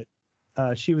highlight.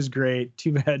 She was great.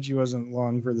 Too bad she wasn't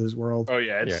long for this world. Oh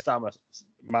yeah, it's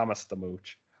Mama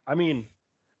Stamooch. I mean,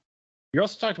 you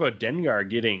also talked about Dengar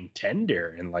getting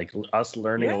tender and like us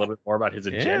learning a little bit more about his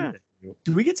agenda.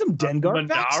 Do we get some Dengar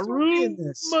backstory in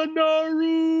this?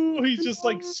 Manaru! He's just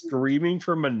like screaming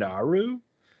for Manaru,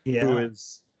 who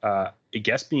is, I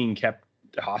guess, being kept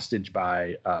hostage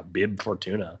by Bib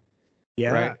Fortuna.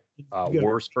 Yeah. Right?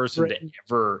 Worst person to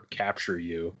ever capture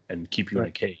you and keep you in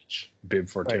a cage, Bib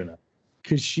Fortuna.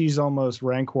 Because she's almost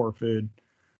Rancor food.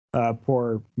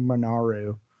 Poor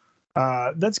Manaru.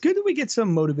 That's good that we get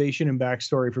some motivation and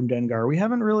backstory from Dengar. We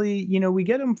haven't really, we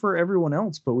get him for everyone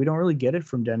else, but we don't really get it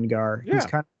from Dengar. He's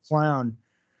kind of a clown,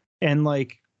 and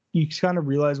like you kind of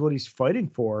realize what he's fighting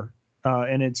for,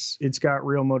 and it's got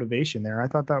real motivation there. I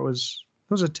thought it was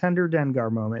a tender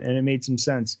Dengar moment, and it made some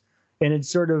sense, and it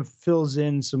sort of fills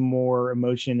in some more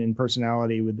emotion and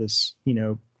personality with this,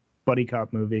 buddy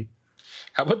cop movie.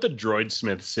 How about the droid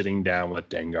smith sitting down with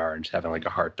Dengar and just having like a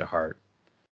heart to heart?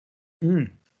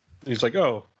 He's like,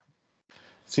 oh,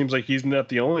 seems like he's not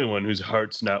the only one whose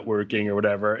heart's not working or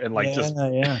whatever. And like,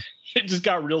 it just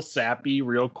got real sappy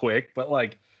real quick. But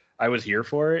like, I was here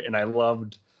for it. And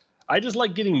I just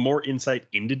like getting more insight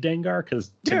into Dengar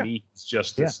because to me, it's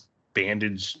just this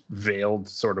bandage veiled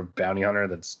sort of bounty hunter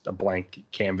that's a blank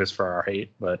canvas for our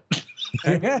hate. But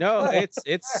no, that's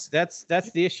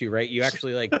the issue, right? You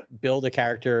actually like build a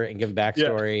character and give him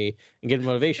backstory and give him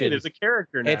motivation. It is a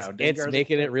character now. It's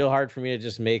making it real hard for me to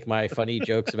just make my funny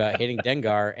jokes about hating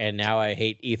Dengar, and now I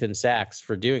hate Ethan Sachs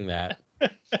for doing that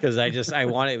because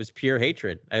it was pure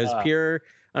hatred. It was pure,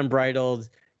 unbridled,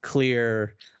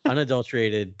 clear,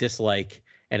 unadulterated dislike,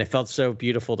 and it felt so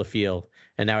beautiful to feel.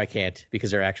 And now I can't because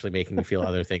they're actually making me feel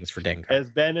other things for Dengar. As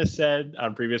Ben has said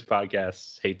on previous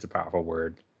podcasts, hate's a powerful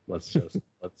word. Let's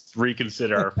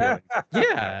reconsider our feelings.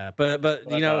 Yeah, but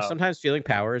sometimes feeling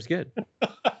power is good.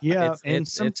 Yeah,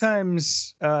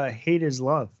 sometimes hate is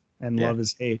love, and love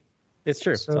is hate. It's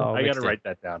true. So I got to write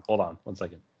that down. Hold on 1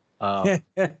 second. But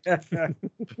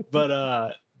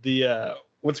the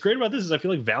what's great about this is I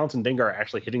feel like Valance and Dengar are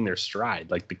actually hitting their stride.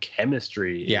 Like the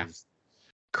chemistry is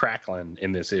crackling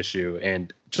in this issue,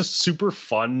 and just super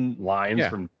fun lines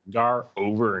from Dengar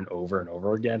over and over and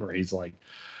over again, where he's like,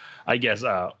 I guess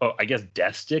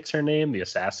Deathstick's her name, the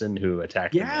assassin who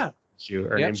attacked her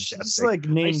name's Deathstick. Like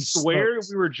named I swear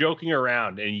Smokes. we were joking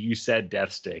around and you said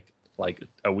Deathstick like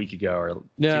a week ago or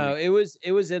No, it was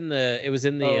in the it was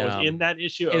in that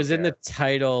issue. It was in the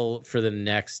title for the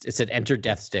next. It said "Enter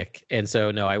Deathstick," and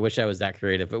so no, I wish I was that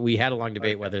creative. But we had a long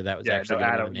debate whether that was actually. No,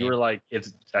 Adam, you were like,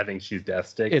 I think she's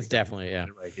Deathstick. It's definitely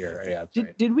right here. Yeah.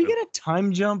 Did we get a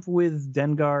time jump with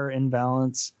Dengar and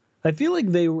Valance? I feel like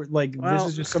they were like this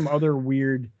is just some other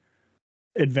weird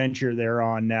adventure they're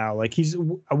on now. Like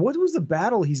what was the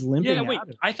battle he's limping out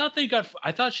of? I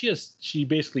thought she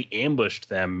basically ambushed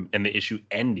them and the issue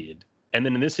ended, and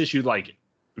then in this issue like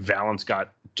Valance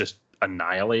got just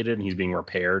annihilated and he's being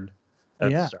repaired.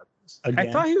 Yeah. I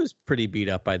thought he was pretty beat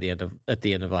up at the end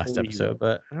of last episode,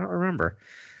 but I don't remember.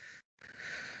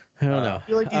 I don't know. I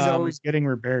feel like he's always getting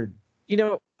repaired. You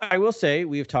know, I will say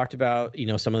we've talked about,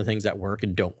 some of the things that work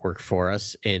and don't work for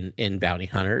us in Bounty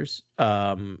Hunters.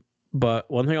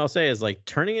 But one thing I'll say is like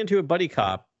turning into a buddy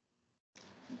cop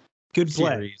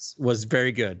series was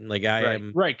very good. Like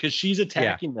right, because she's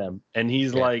attacking them and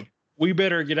he's like, we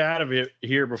better get out of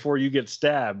here before you get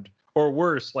stabbed, or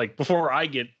worse, like before I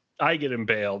get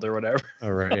impaled or whatever.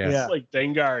 All right, It's like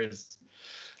Dengar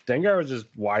was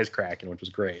just wisecracking, which was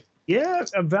great. Yeah,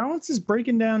 Valance is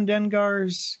breaking down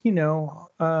Dengar's,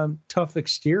 tough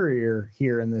exterior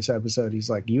here in this episode. He's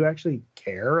like, "You actually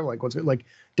care? Like, what's it like?"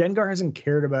 Dengar hasn't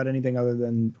cared about anything other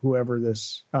than whoever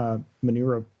this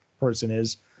Manura person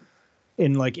is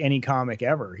in like any comic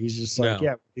ever. He's just like,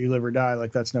 "Yeah, you live or die.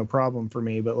 Like, that's no problem for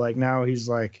me." But like now he's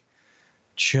like,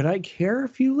 "Should I care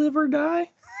if you live or die?"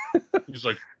 He's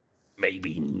like,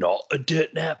 "Maybe not a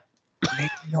dirt nap.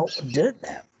 Maybe not a dirt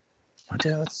nap."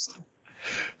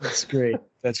 That's great.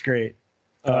 That's great.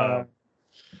 What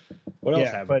else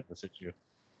happened in this issue?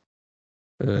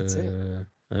 That's it.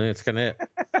 I think it's kind of it.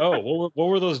 What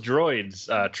were those droids?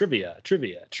 Trivia.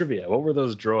 What were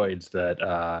those droids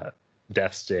that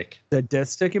Deathstick? That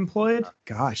Deathstick employed?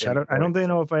 Gosh, I don't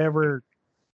know if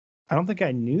I don't think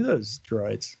I knew those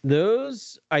droids.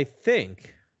 Those, I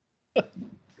think.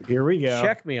 Here we go.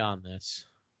 Check me on this.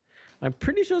 I'm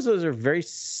pretty sure those are very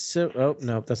oh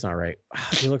no, that's not right.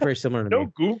 They look very similar to me.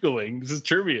 No Googling. This is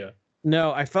trivia.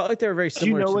 No, I felt like they were very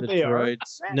similar to the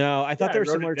droids. No, I thought they were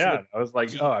similar to I was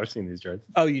like, I've seen these droids.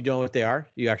 Oh, you know what they are?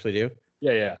 You actually do?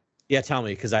 Yeah. Yeah, tell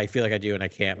me, because I feel like I do and I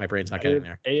can't. My brain's not getting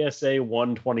there. ASA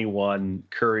 121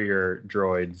 courier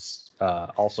droids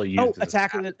also used.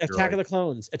 Attack of the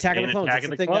Clones. Attack of the Clones. It's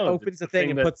the thing that opens the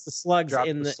thing and puts the slugs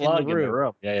in the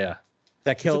room. Yeah.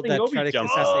 That killed that tried to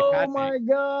assassinate Padme. Oh my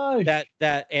gosh.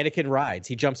 That Anakin rides.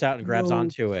 He jumps out and grabs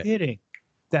onto it. Kidding.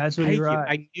 That's what he rides.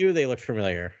 I knew they looked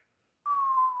familiar.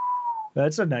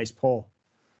 That's a nice pull.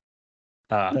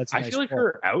 I feel like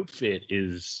her outfit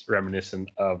is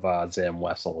reminiscent of Zam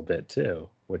Wessel a bit too,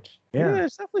 which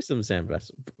there's definitely some Zam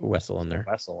Wessel in there.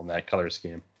 Wessel in that color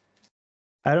scheme.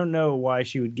 I don't know why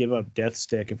she would give up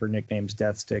Deathstick if her nickname's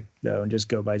Deathstick though, and just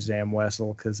go by Zam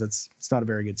Wessel, because it's not a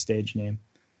very good stage name.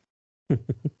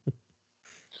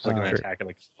 It's like an Attack of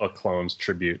the Clones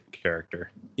tribute character.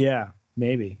 Yeah,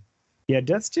 maybe. Yeah,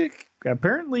 Deathstick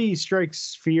apparently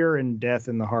strikes fear and death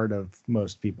in the heart of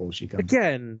most people she comes.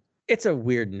 Again, it's a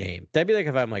weird name. That'd be like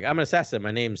if I'm like, I'm an assassin.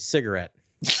 My name's Cigarette.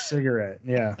 Cigarette,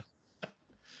 yeah.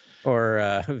 Or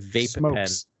Vape Smokes. Pen.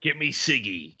 Get me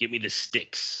Siggy. Get me the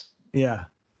sticks. Yeah.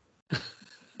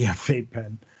 Yeah, Vape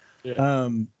Pen.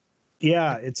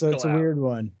 Yeah. It's a weird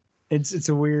one. It's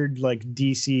a weird like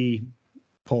DC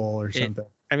pull or something.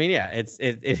 I mean, yeah, it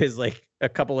is like a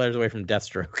couple letters away from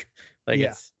Deathstroke. Like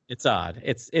it's odd.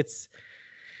 It's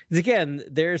again,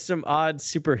 there's some odd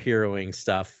superheroing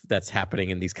stuff that's happening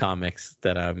in these comics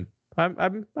that I'm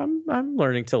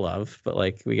learning to love. But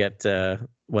like we get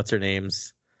what's her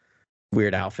name's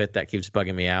weird outfit that keeps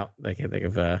bugging me out. I can't think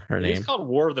of her name. It's called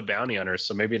War of the Bounty Hunters,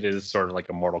 so maybe it is sort of like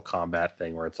a Mortal Kombat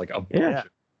thing where it's like a bunch of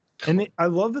and I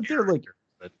love that they're like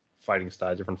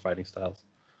different fighting styles.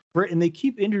 Right, and they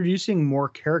keep introducing more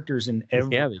characters in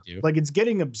every. Yeah, they do. Like it's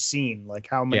getting obscene. Like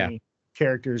how many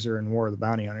characters are in War of the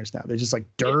Bounty Hunters now? They're just like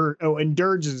Dirge. Oh, and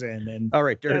Dirge is in, and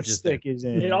Dirge is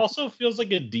in. It also feels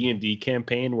like a D&D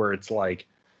campaign where it's like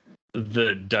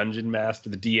the dungeon master,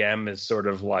 the DM, is sort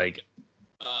of like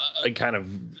kind of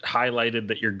highlighted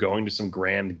that you're going to some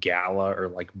grand gala or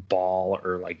like ball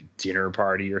or like dinner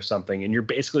party or something, and you're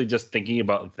basically just thinking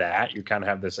about that. You kind of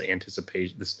have this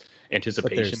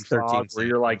anticipation fog where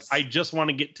you're like, I just want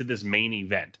to get to this main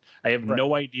event. I have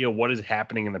no idea what is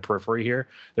happening in the periphery here.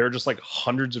 There are just like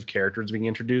hundreds of characters being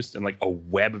introduced and like a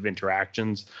web of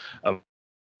interactions of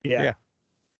people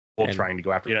trying to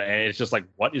go after, and it's just like,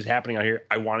 what is happening out here?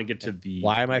 I want to get to the.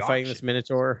 Why am I fighting this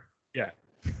Minotaur? Yeah.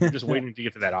 You're just waiting to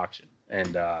get to that auction,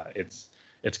 and it's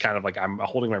kind of like I'm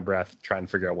holding my breath trying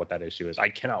to figure out what that issue is. I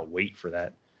cannot wait for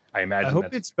that. I imagine. I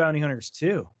hope it's Bounty Hunters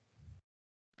 2.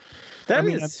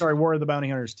 I'm sorry, War of the Bounty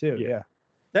Hunters 2. Yeah.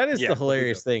 That is the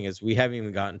hilarious thing, is we haven't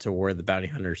even gotten to War of the Bounty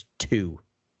Hunters 2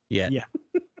 yet. Yeah.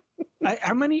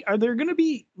 How many are there going to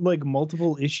be? Like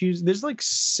multiple issues? There's like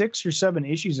 6 or 7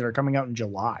 issues that are coming out in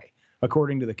July,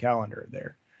 according to the calendar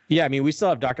there. Yeah, I mean, we still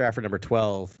have Dr. Aphra number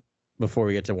 12 before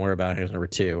we get to War of the Bounty Hunters number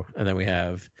 2, and then we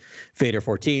have Vader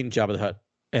 14, Jabba the Hutt,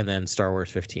 and then Star Wars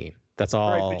 15. That's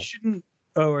all. Right, but shouldn't.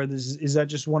 Oh, is that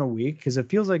just one a week? Because it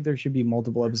feels like there should be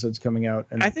multiple episodes coming out.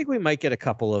 And I think we might get a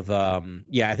couple of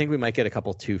I think we might get a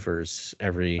couple twofers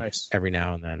every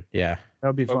now and then. Yeah, that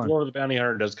would be fun. War of the Bounty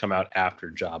Hunter does come out after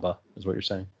Jabba, is what you're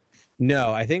saying?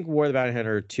 No, I think War of the Bounty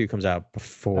Hunter 2 comes out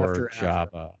before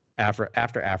Jabba. After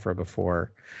Aphra,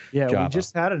 before Jabba. We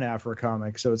just had an Aphra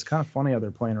comic, so it's kind of funny how they're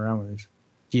playing around with these.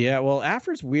 Yeah, well,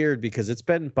 Aphra's weird because it's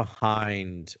been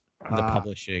behind the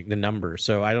publishing, the numbers.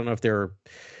 So I don't know if they're,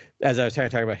 as I was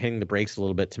talking about, hitting the brakes a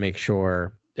little bit to make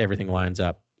sure everything lines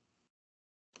up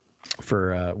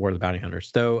for War of the Bounty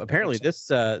Hunters. Though apparently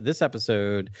this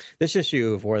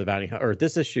issue of War of the Bounty or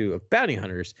this issue of Bounty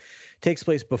Hunters takes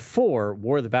place before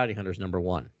War of the Bounty Hunters number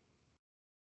 1.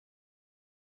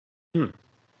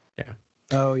 Yeah.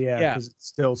 Oh yeah, because it's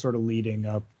still sort of leading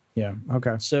up. Yeah.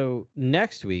 Okay. So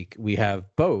next week we have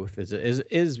both.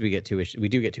 Is we get 2 issues. We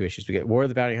do get 2 issues. We get War of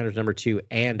the Bounty Hunters number 2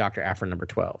 and Dr. Aphra number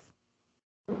 12.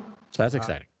 So that's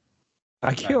exciting.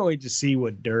 I can't wait to see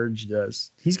what Dirge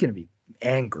does. He's going to be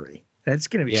angry. That's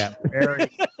going to be very.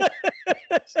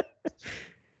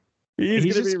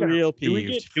 He's going to be real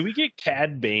peeved. Do we get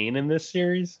Cad Bane in this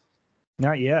series?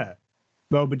 Not yet.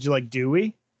 Well, but do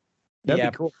we?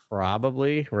 That'd be cool.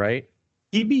 Probably, right?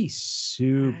 He'd be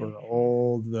super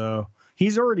old, though.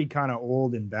 He's already kind of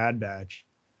old in Bad Batch.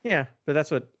 Yeah, but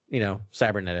that's what,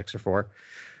 cybernetics are for.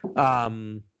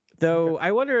 Though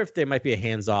I wonder if there might be a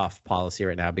hands-off policy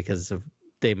right now because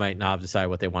they might not decide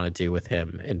what they want to do with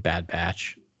him in Bad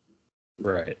Batch.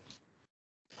 Right.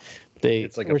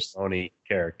 It's like a Filoni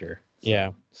character.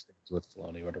 Yeah. Sticks with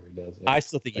Filoni, whatever he does. I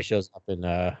still think he shows up in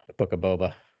Book of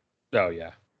Boba. Oh,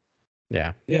 yeah.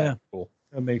 Yeah. Cool.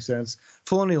 That makes sense.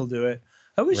 Filoni will do it.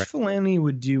 I wish Filoni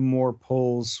would do more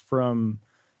pulls from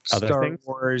Star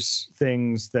Wars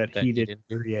things that he didn't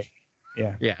create.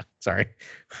 Yeah. Yeah. Sorry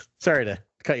to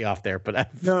cut you off there, but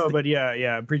no, but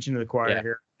I'm preaching to the choir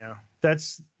here. Yeah.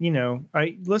 That's,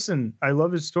 I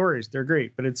love his stories. They're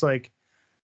great, but it's like,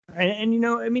 and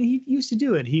he used to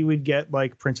do it. He would get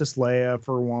like Princess Leia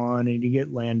for one, and he'd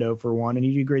get Lando for one, and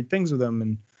he'd do great things with them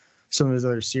and some of his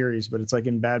other series. But it's like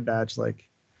in Bad Batch, like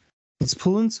it's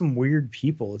pulling some weird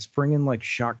people. It's bringing like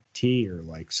Shaak Ti or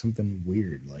like something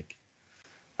weird. Like,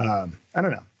 I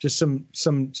don't know, just some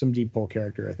deep pull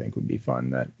character I think would be fun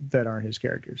that aren't his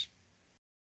characters.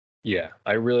 Yeah,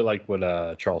 I really like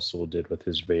what Charles Soule did with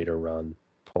his Vader run,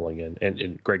 pulling in,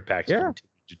 and Greg Pak continued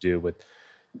to do with.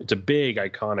 It's a big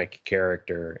iconic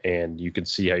character, and you can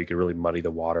see how you could really muddy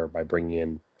the water by bringing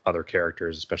in other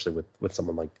characters, especially with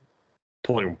someone like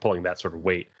pulling that sort of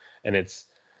weight. And it's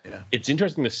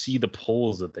interesting to see the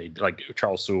pulls that they like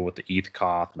Charles Soule with the Eth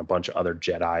Koth and a bunch of other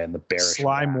Jedi and the Barish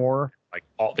Sly Moore, like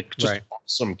all the just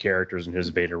awesome characters in his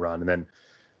Vader run, and then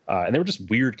and they were just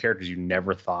weird characters you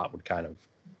never thought would kind of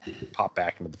pop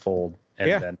back into the fold,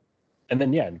 and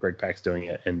then Greg Pak's doing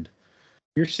it, and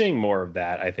you're seeing more of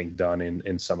that, I think, done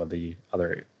in some of the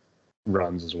other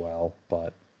runs as well.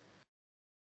 But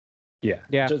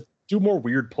just do more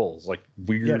weird pulls, like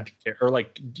weird or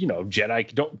like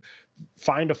Jedi. Don't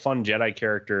find a fun Jedi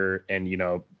character and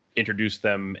introduce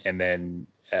them and then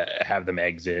have them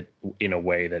exit in a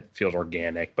way that feels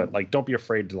organic. But like, don't be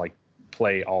afraid to like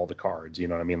play all the cards. You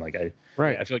know what I mean? Like I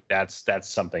feel like that's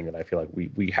something that I feel like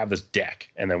we have this deck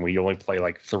and then we only play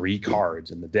like 3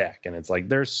 cards in the deck, and it's like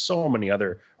there's so many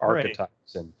other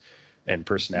archetypes and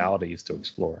personalities to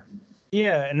explore.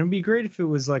 Yeah, and it'd be great if it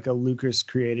was like a Lucas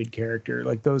created character.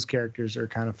 Like those characters are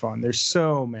kind of fun. There's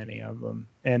so many of them,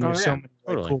 and there's so many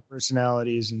like, cool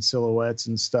personalities and silhouettes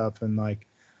and stuff, and like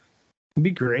it'd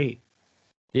be great.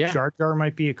 Yeah, Jar Jar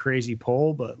might be a crazy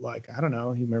pull, but like I don't know,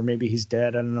 or maybe he's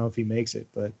dead. I don't know if he makes it,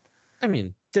 but I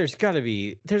mean, there's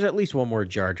at least one more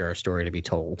Jar Jar story to be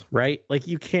told, right? Like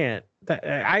you can't.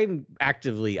 I'm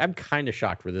kind of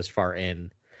shocked we're this far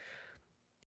in.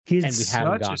 He's and we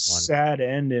haven't such gotten a one. sad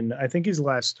end, and I think his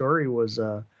last story was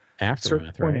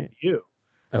Aftermath, point of right? view,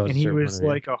 Oh, and he was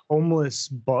like a homeless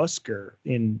busker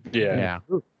in Yeah.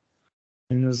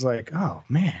 and it was like, oh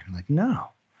man, like no.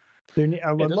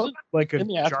 I would love like a in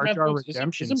the Jar Aftermath Jar books,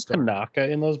 redemption isn't story. Panaka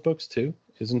in those books too?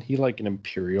 Isn't he like an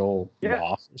Imperial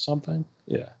boss or something?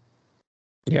 Yeah.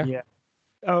 Yeah.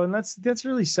 Oh, and that's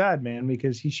really sad, man,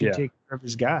 because he should take care of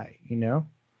his guy, you know?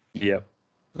 Yep.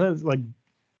 Like,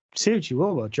 say what you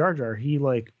will about Jar Jar, he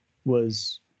like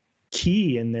was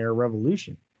key in their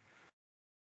revolution.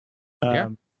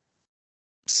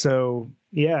 So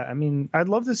yeah, I mean, I'd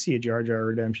love to see a Jar Jar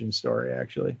redemption story.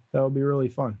 Actually, that would be really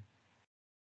fun.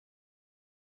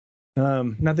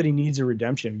 Not that he needs a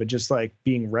redemption, but just like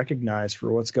being recognized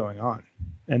for what's going on,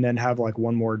 and then have like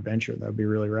one more adventure. That would be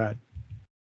really rad.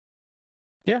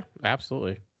 Yeah,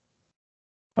 absolutely.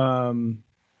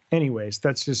 Anyways,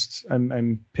 that's just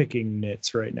I'm picking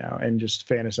nits right now and just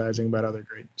fantasizing about other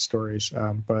great stories.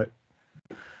 Yeah,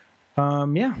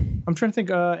 I'm trying to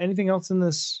think anything else in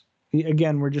this.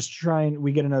 Again, we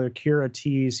get another Kira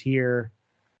tease here.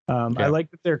 I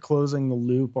like that they're closing the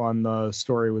loop on the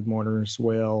story with Mourner's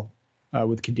Wail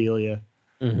with Cordelia.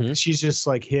 Mm-hmm. She's just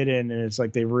like hidden, and it's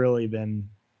like they've really been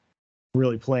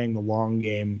playing the long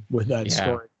game with that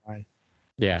storyline.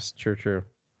 Yes, true.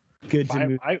 Good to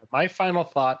move. My final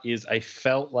thought is I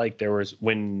felt like there was,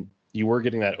 when you were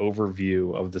getting that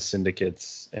overview of the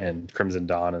syndicates and Crimson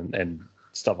Dawn and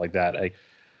stuff like that,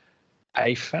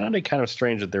 I found it kind of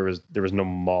strange that there was no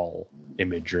Maul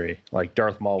imagery. Like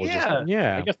Darth Maul was just I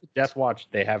guess the Death Watch,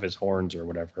 they have his horns or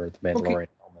whatever, the Mandalorian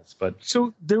helmets. But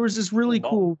so there was this really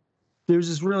cool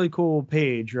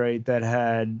page, right, that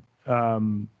had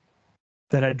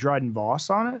Dryden Voss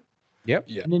on it. Yep.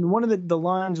 Yeah. And then one of the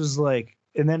lines was like,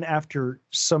 and then after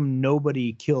some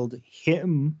nobody killed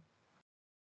him,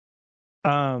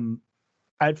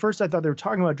 at first I thought they were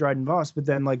talking about Dryden Voss, but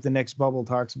then like the next bubble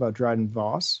talks about Dryden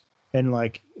Voss, and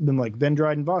then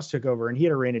Dryden Voss took over, and he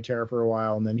had a reign of terror for a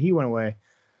while, and then he went away.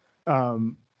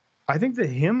 I think that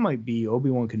him might be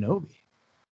Obi-Wan Kenobi.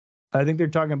 I think they're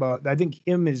talking about. I think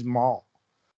him is Maul,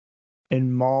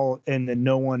 and the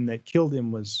no one that killed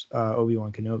him was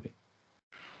Obi-Wan Kenobi,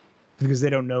 because they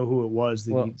don't know who it was.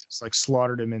 They just like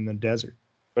slaughtered him in the desert.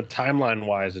 But timeline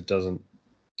wise, it doesn't.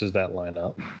 Does that line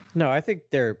up? No, I think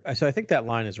that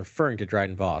line is referring to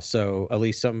Dryden Voss. So at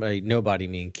least nobody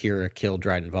meaning Kira killed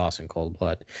Dryden Voss in cold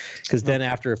blood. Because then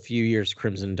after a few years,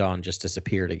 Crimson Dawn just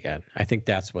disappeared again. I think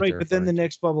that's what. Right, but then the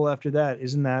next bubble after that,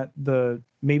 isn't that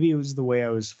maybe it was the way I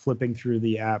was flipping through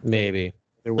the app. Maybe.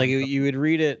 Like you would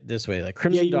read it this way, like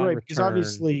Crimson Dawn returned. Because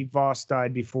obviously Voss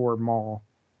died before Maul.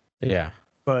 Yeah.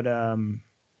 But I don't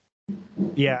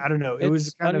know. It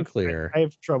was kind unclear. of I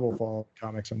have trouble following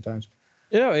comics sometimes.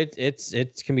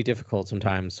 It can be difficult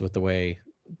sometimes with the way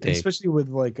especially with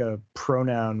like a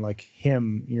pronoun like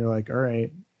him. You're like, all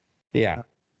right. Yeah.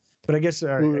 But I guess we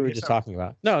were just talking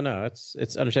about. No, it's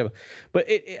understandable. But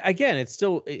it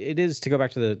is to go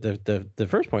back to the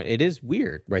first point. It is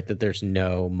weird, right, that there's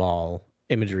no Maul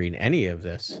imagery in any of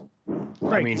this.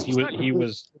 Right. I mean, he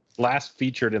was last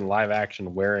featured in live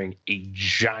action wearing a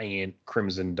giant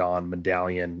Crimson Dawn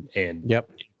medallion, and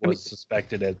was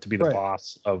suspected to be the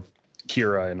boss of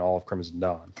Kira and all of Crimson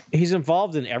Dawn. He's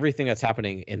involved in everything that's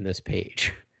happening in this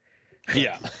page.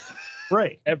 Yeah.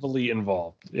 Right. Heavily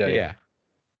involved. Yeah.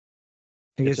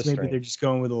 I guess maybe they're just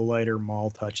going with a lighter Maul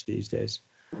touch these days.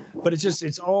 But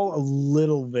it's all a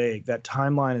little vague. That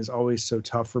timeline is always so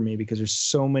tough for me because there's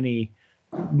so many.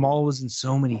 Maul was in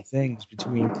so many things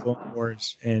between Clone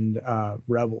Wars and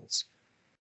Rebels.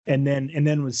 And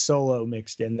then with Solo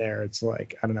mixed in there, it's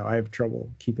like, I don't know, I have trouble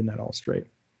keeping that all straight.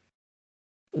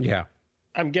 Yeah.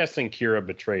 I'm guessing Kira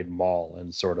betrayed Maul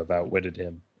and sort of outwitted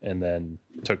him and then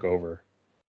took over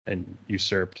and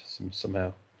usurped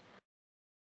somehow.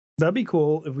 That'd be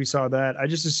cool if we saw that. I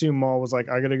just assume Maul was like,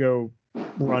 I gotta go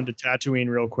run to Tatooine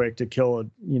real quick to kill a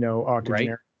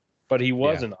octogenarian. Right. But he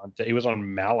wasn't on. He was on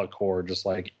Malachor, just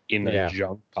like in the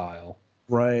junk pile.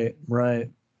 Right.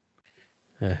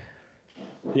 Yeah,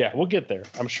 we'll get there.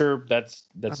 I'm sure that's.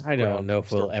 I don't know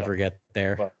if we'll ever get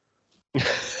there. But...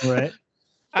 Right.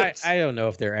 I don't know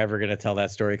if they're ever gonna tell that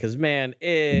story because man,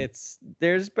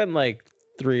 there's been like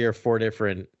 3 or 4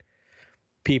 different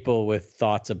people with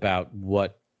thoughts about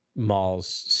what Maul's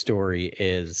story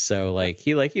is. So like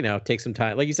he takes some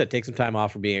time, like you said, take some time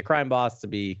off from being a crime boss to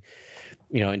be,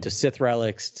 into Sith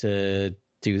relics, to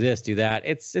do this, do that.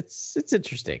 It's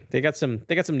interesting. They got some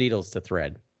needles to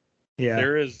thread. Yeah.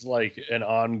 There is like an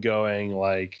ongoing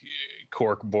like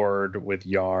cork board with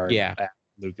yarn at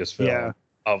Lucasfilm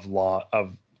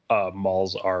of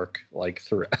Maul's arc like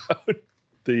throughout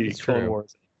the Clone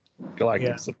Wars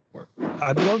Galactic support.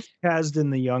 I'd love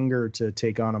Kasdan the Younger to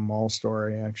take on a Maul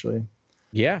story, actually.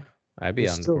 Yeah, I'd be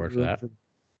on board for that.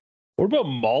 What about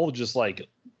Maul just like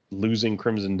losing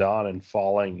Crimson Dawn and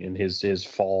falling in his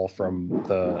fall from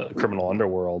the criminal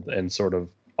underworld and sort of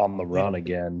on the run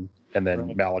again, and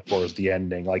then Malachor is the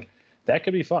ending? Like that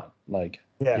could be fun. Like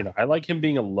you know, I like him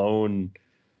being a lone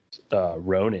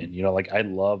Ronin. You know, like I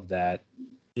love that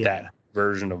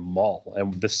version of Maul.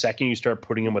 And the second you start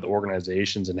putting him with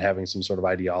organizations and having some sort of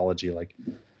ideology, like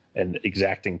and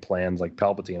exacting plans like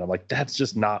Palpatine, I'm like, that's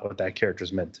just not what that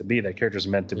character's meant to be. That character's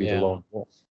meant to be the lone wolf.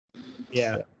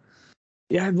 Yeah,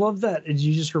 I love that.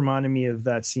 You just reminded me of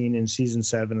that scene in season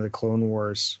 7 of the Clone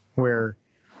Wars where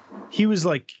he was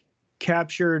like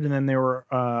captured and then they were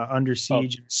under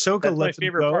siege. Ahsoka that's my lets him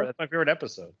favorite go. part. That's my favorite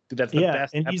episode. Dude, that's the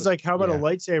best. And he's like, "How about a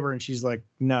lightsaber?" And she's like,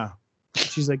 "No."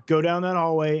 She's like, "Go down that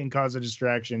hallway and cause a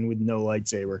distraction with no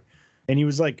lightsaber." And he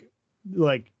was like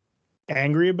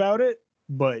angry about it,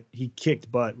 but he kicked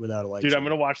butt without a lightsaber. Dude, I'm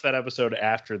gonna watch that episode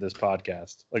after this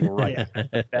podcast. Like right.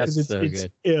 That's it's, so it's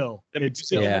good. ill. That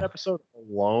episode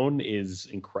alone is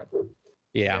incredible.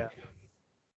 Yeah.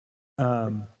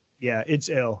 It's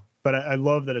ill. But I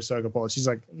love that Ahsoka pulls. She's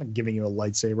like, "I'm not giving you a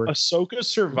lightsaber." Ahsoka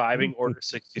surviving Order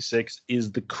 66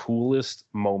 is the coolest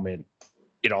moment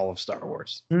in all of Star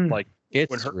Wars. Like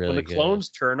it's when the clones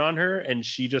turn on her and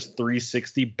she just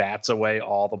 360 bats away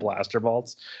all the blaster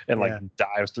bolts and like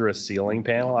dives through a ceiling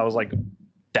panel. I was like,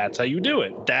 that's how you do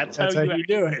it. That's how you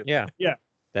do it. Yeah.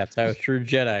 That's how a true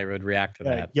Jedi would react to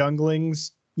that.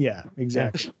 Younglings. Yeah,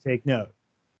 exactly. Take note.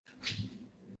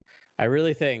 I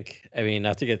really think, I mean,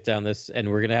 not to get down this, and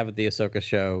we're gonna have the Ahsoka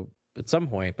show at some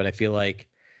point, but I feel like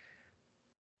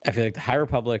the High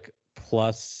Republic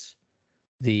plus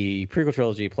the prequel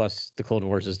trilogy plus the Clone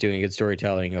Wars is doing good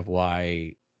storytelling of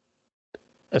why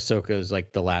Ahsoka is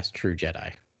like the last true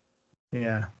Jedi.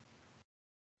 Yeah.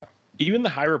 Even the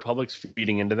High Republic's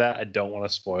feeding into that. I don't want to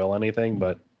spoil anything,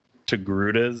 but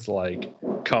Togrutas like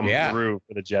come through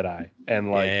for the Jedi,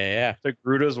 and like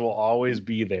Togrutas will always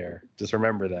be there. Just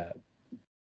remember that.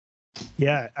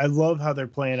 Yeah, I love how they're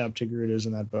playing up Togrutas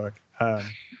in that book.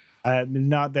 I'm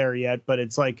not there yet, but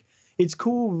it's like it's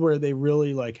cool where they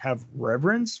really like have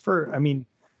reverence for. I mean,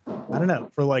 I don't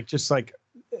know, for like just like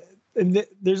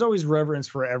there's always reverence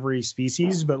for every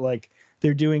species, but like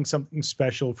they're doing something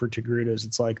special for Togrutas.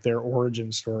 It's like their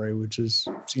origin story, which seems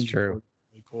true.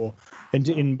 Really cool,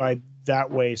 and by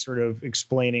that way, sort of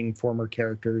explaining former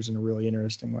characters in a really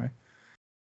interesting way.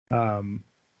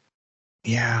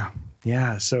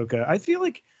 Ahsoka. I feel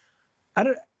like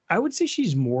I would say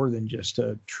she's more than just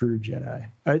a true Jedi.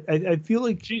 I feel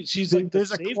like she's like the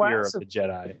savior of the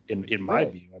Jedi in my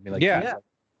view. I mean, like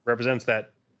represents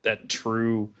that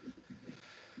true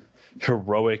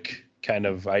heroic kind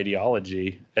of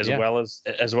ideology as well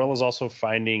as also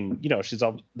finding, you know,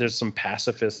 there's some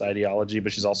pacifist ideology,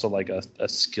 but she's also like a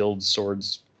skilled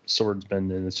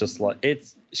swordsman, and it's just like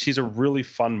she's a really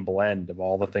fun blend of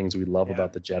all the things we love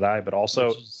about the Jedi, but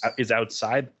also is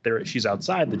outside there. She's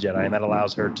outside the Jedi, and that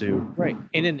allows her to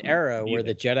in an era where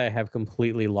the Jedi have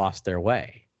completely lost their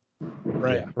way.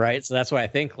 Right. So that's why I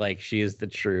think like she is the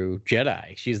true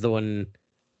Jedi. She's the one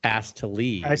asked to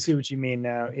leave. I see what you mean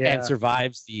now. Yeah. And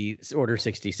survives the Order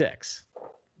 66.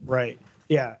 Right.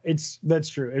 Yeah, that's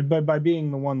true. By being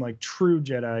the one like true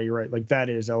Jedi, you're right. Like that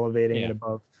is elevating it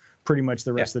above pretty much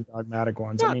the rest of the dogmatic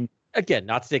ones. I mean, again,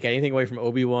 not to take anything away from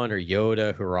Obi-Wan or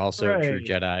Yoda, who are also true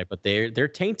Jedi, but they're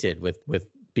tainted with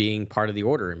being part of the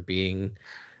Order and being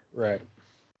right.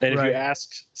 And if you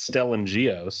ask Stellan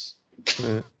Gios,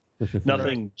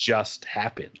 nothing just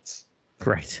happens.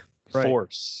 Right.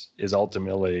 Force is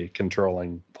ultimately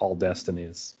controlling all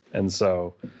destinies, and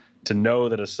so to know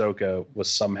that Ahsoka was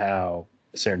somehow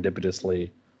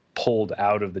serendipitously pulled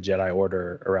out of the Jedi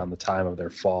Order around the time of their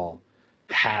fall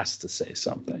has to say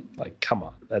something. Like, come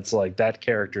on, that's like that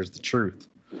character's the truth.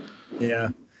 Yeah,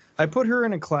 I put her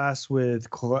in a class with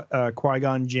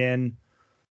Qui-Gon Jinn,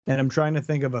 and I'm trying to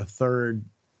think of a third,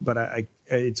 but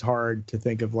it's hard to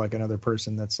think of like another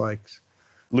person that's like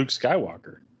Luke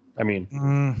Skywalker. I mean,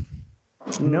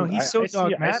 no, he's so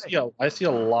dogmatic. I see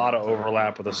a lot of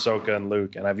overlap with Ahsoka and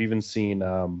Luke, and I've even seen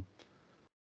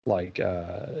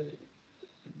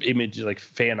images like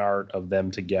fan art of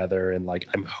them together, and like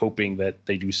I'm hoping that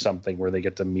they do something where they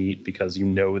get to meet because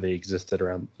they existed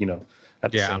around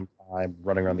at the same time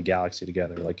running around the galaxy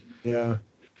together. Like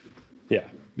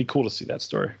be cool to see that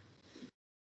story.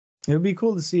 It would be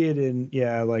cool to see it in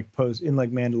like post in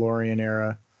like Mandalorian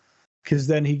era, because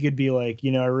then he could be like,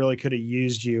 I really could have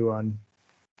used you on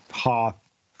Hoth,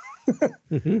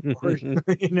 or,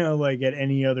 like at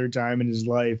any other time in his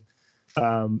life,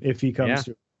 if he comes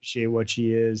to appreciate what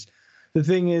she is. The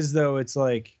thing is, though, it's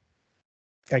like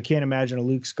I can't imagine a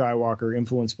Luke Skywalker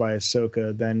influenced by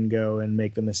Ahsoka then go and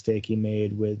make the mistake he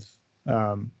made with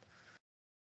I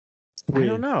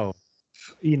don't know.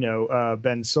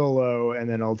 Ben Solo, and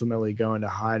then ultimately go into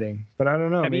hiding. But I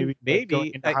don't know. Maybe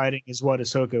going into hiding is what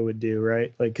Ahsoka would do,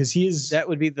 right? Like, because that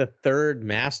would be the third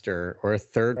master or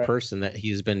third person that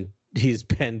he's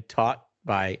been taught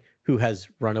by who has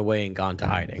run away and gone to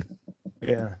hiding.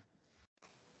 Yeah,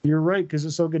 you're right, because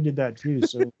Ahsoka did that too.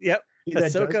 So yep,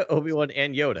 Ahsoka, Obi-Wan,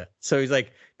 and Yoda. So he's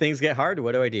like, things get hard.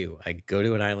 What do? I go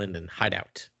to an island and hide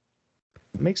out.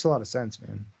 It makes a lot of sense,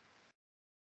 man.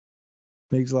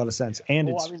 Makes a lot of sense, and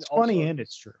it's funny, also, and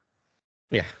it's true.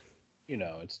 Yeah,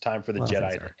 it's time for the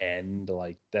Jedi to end.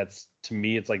 Like, that's, to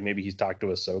me, it's like maybe he's talked to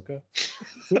Ahsoka.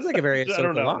 Seems like a very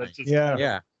Ahsoka line.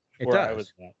 Yeah, it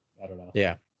does. I don't know.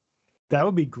 Yeah, that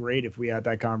would be great if we had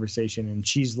that conversation, and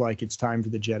she's like, "It's time for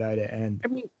the Jedi to end." I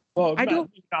mean, well,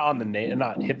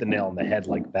 not hit the nail on the head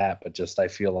like that, but just I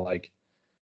feel like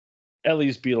at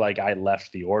least be like, I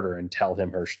left the order, and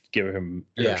give him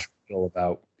her spiel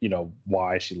about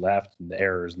why she left and the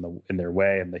errors in their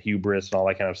way and the hubris and all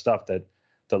that kind of stuff that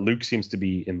Luke seems to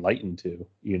be enlightened to.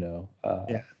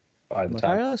 By the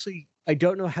time. I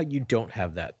don't know how you don't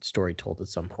have that story told at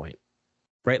some point,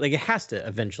 right? Like, it has to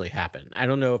eventually happen. I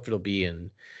don't know if it'll be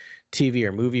in TV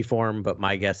or movie form, but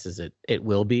my guess is it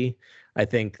will be. I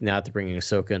think now that they're bringing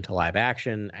Ahsoka into live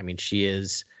action, I mean, she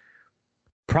is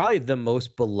probably the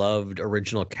most beloved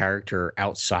original character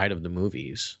outside of the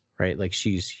movies, right? Like,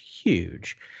 she's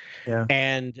huge. Yeah.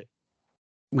 And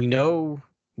we know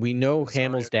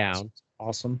Hamill's down.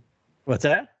 Awesome. What's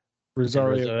that?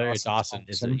 Rosario Dawson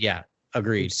is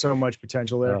agreed. There's so much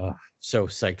potential there. So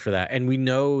psyched for that. And we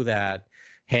know that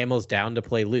Hamill's down to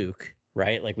play Luke,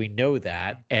 right? Like, we know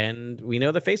that. And we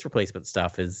know the face replacement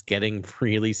stuff is getting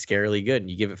really scarily good. And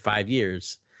you give it 5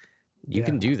 years, you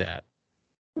can do that.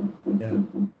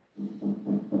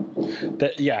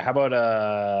 Yeah. How about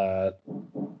a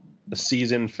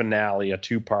season finale, a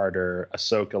 2-parter,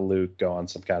 Ahsoka, Luke go on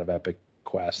some kind of epic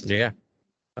quest? Yeah.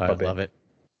 I'd love it.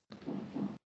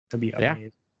 That'd be amazing. Yeah.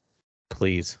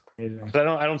 Please. But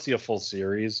I don't see a full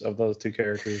series of those two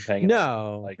characters hanging.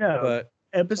 But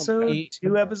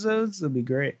two episodes, that'd be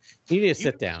great. You need to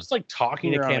sit down. Just like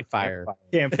talking around campfire.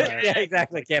 Yeah,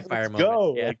 exactly. Campfire moment.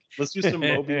 Go. Yeah. Like, let's do some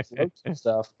Mobius and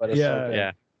stuff. But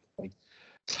like,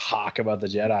 talk about the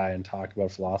Jedi and talk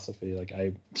about philosophy. Like,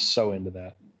 I'm so into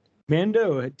that.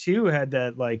 Mando too had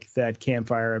that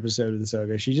campfire episode of the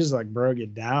Ahsoka. She just like broke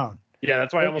it down. Yeah,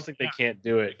 that's why I almost think they can't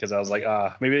do it, because I was like,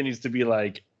 maybe it needs to be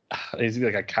like a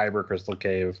Kyber crystal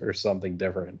cave or something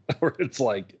different, where it's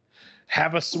like,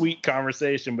 have a sweet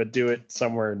conversation, but do it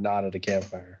somewhere not at a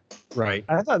campfire. Right.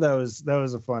 I thought that was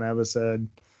a fun episode.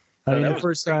 I mean, the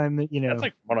first time that that's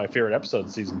like one of my favorite episodes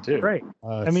of season 2. Right.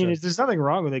 I mean, there's nothing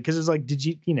wrong with it, because it's like, did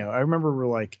you I remember we're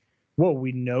like, whoa,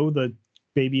 we know the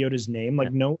Baby Yoda's name.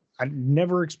 Like, no, I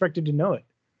never expected to know it.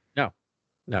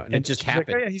 No, and it just happened.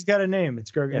 Like, oh, yeah, he's got a name.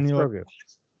 It's Grogu. And you're Grogu. Like,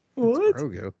 what? It's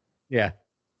Grogu. Yeah.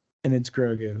 And it's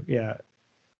Grogu. Yeah.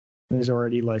 There's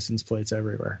already license plates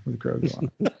everywhere with Grogu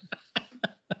on it.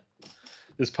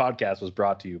 This podcast was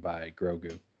brought to you by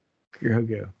Grogu.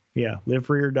 Grogu. Yeah. Live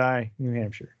free or die, New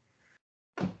Hampshire.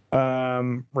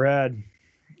 Rad.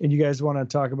 And you guys want to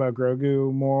talk about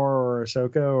Grogu more, or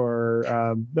Ahsoka,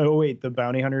 or the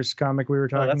Bounty Hunters comic we were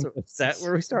talking? Is that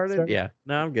where we started? Yeah.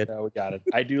 No, I'm good. No, we got it.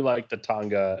 I do like the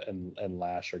Tonga and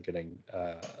Lash are getting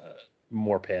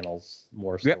more panels,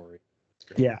 more story.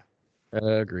 Yeah.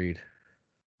 Agreed.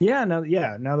 Yeah. Now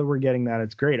that we're getting that,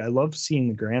 it's great. I love seeing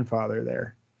the grandfather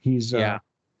there. He's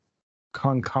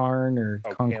Concarn or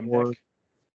Concord.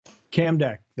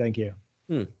 Camdeck. Thank you.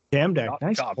 Camdeck. Not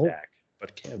nice. Camdeck,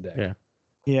 but Camdeck. Yeah.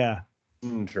 Yeah.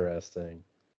 Interesting.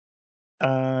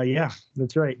 Yeah,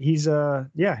 that's right. He's an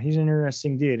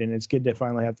interesting dude, and it's good to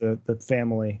finally have the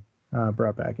family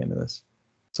brought back into this.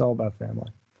 It's all about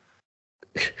family.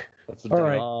 All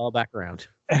right. All back around.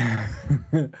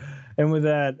 And with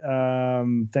that,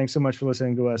 thanks so much for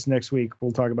listening to us. Next week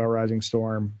we'll talk about Rising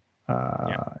Storm.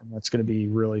 And that's going to be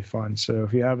really fun. So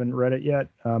if you haven't read it yet,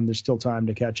 there's still time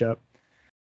to catch up.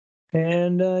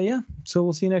 And so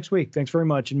we'll see you next week. Thanks very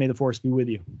much, and may the Force be with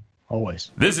you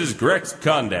always. This is Grex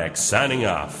Kondak signing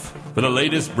off. For the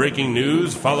latest breaking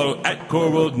news, follow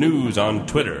 @CoreWorld News on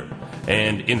Twitter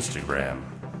and Instagram.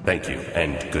 Thank you,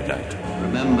 and good night.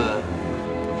 Remember,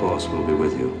 the Force will be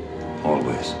with you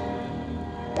always.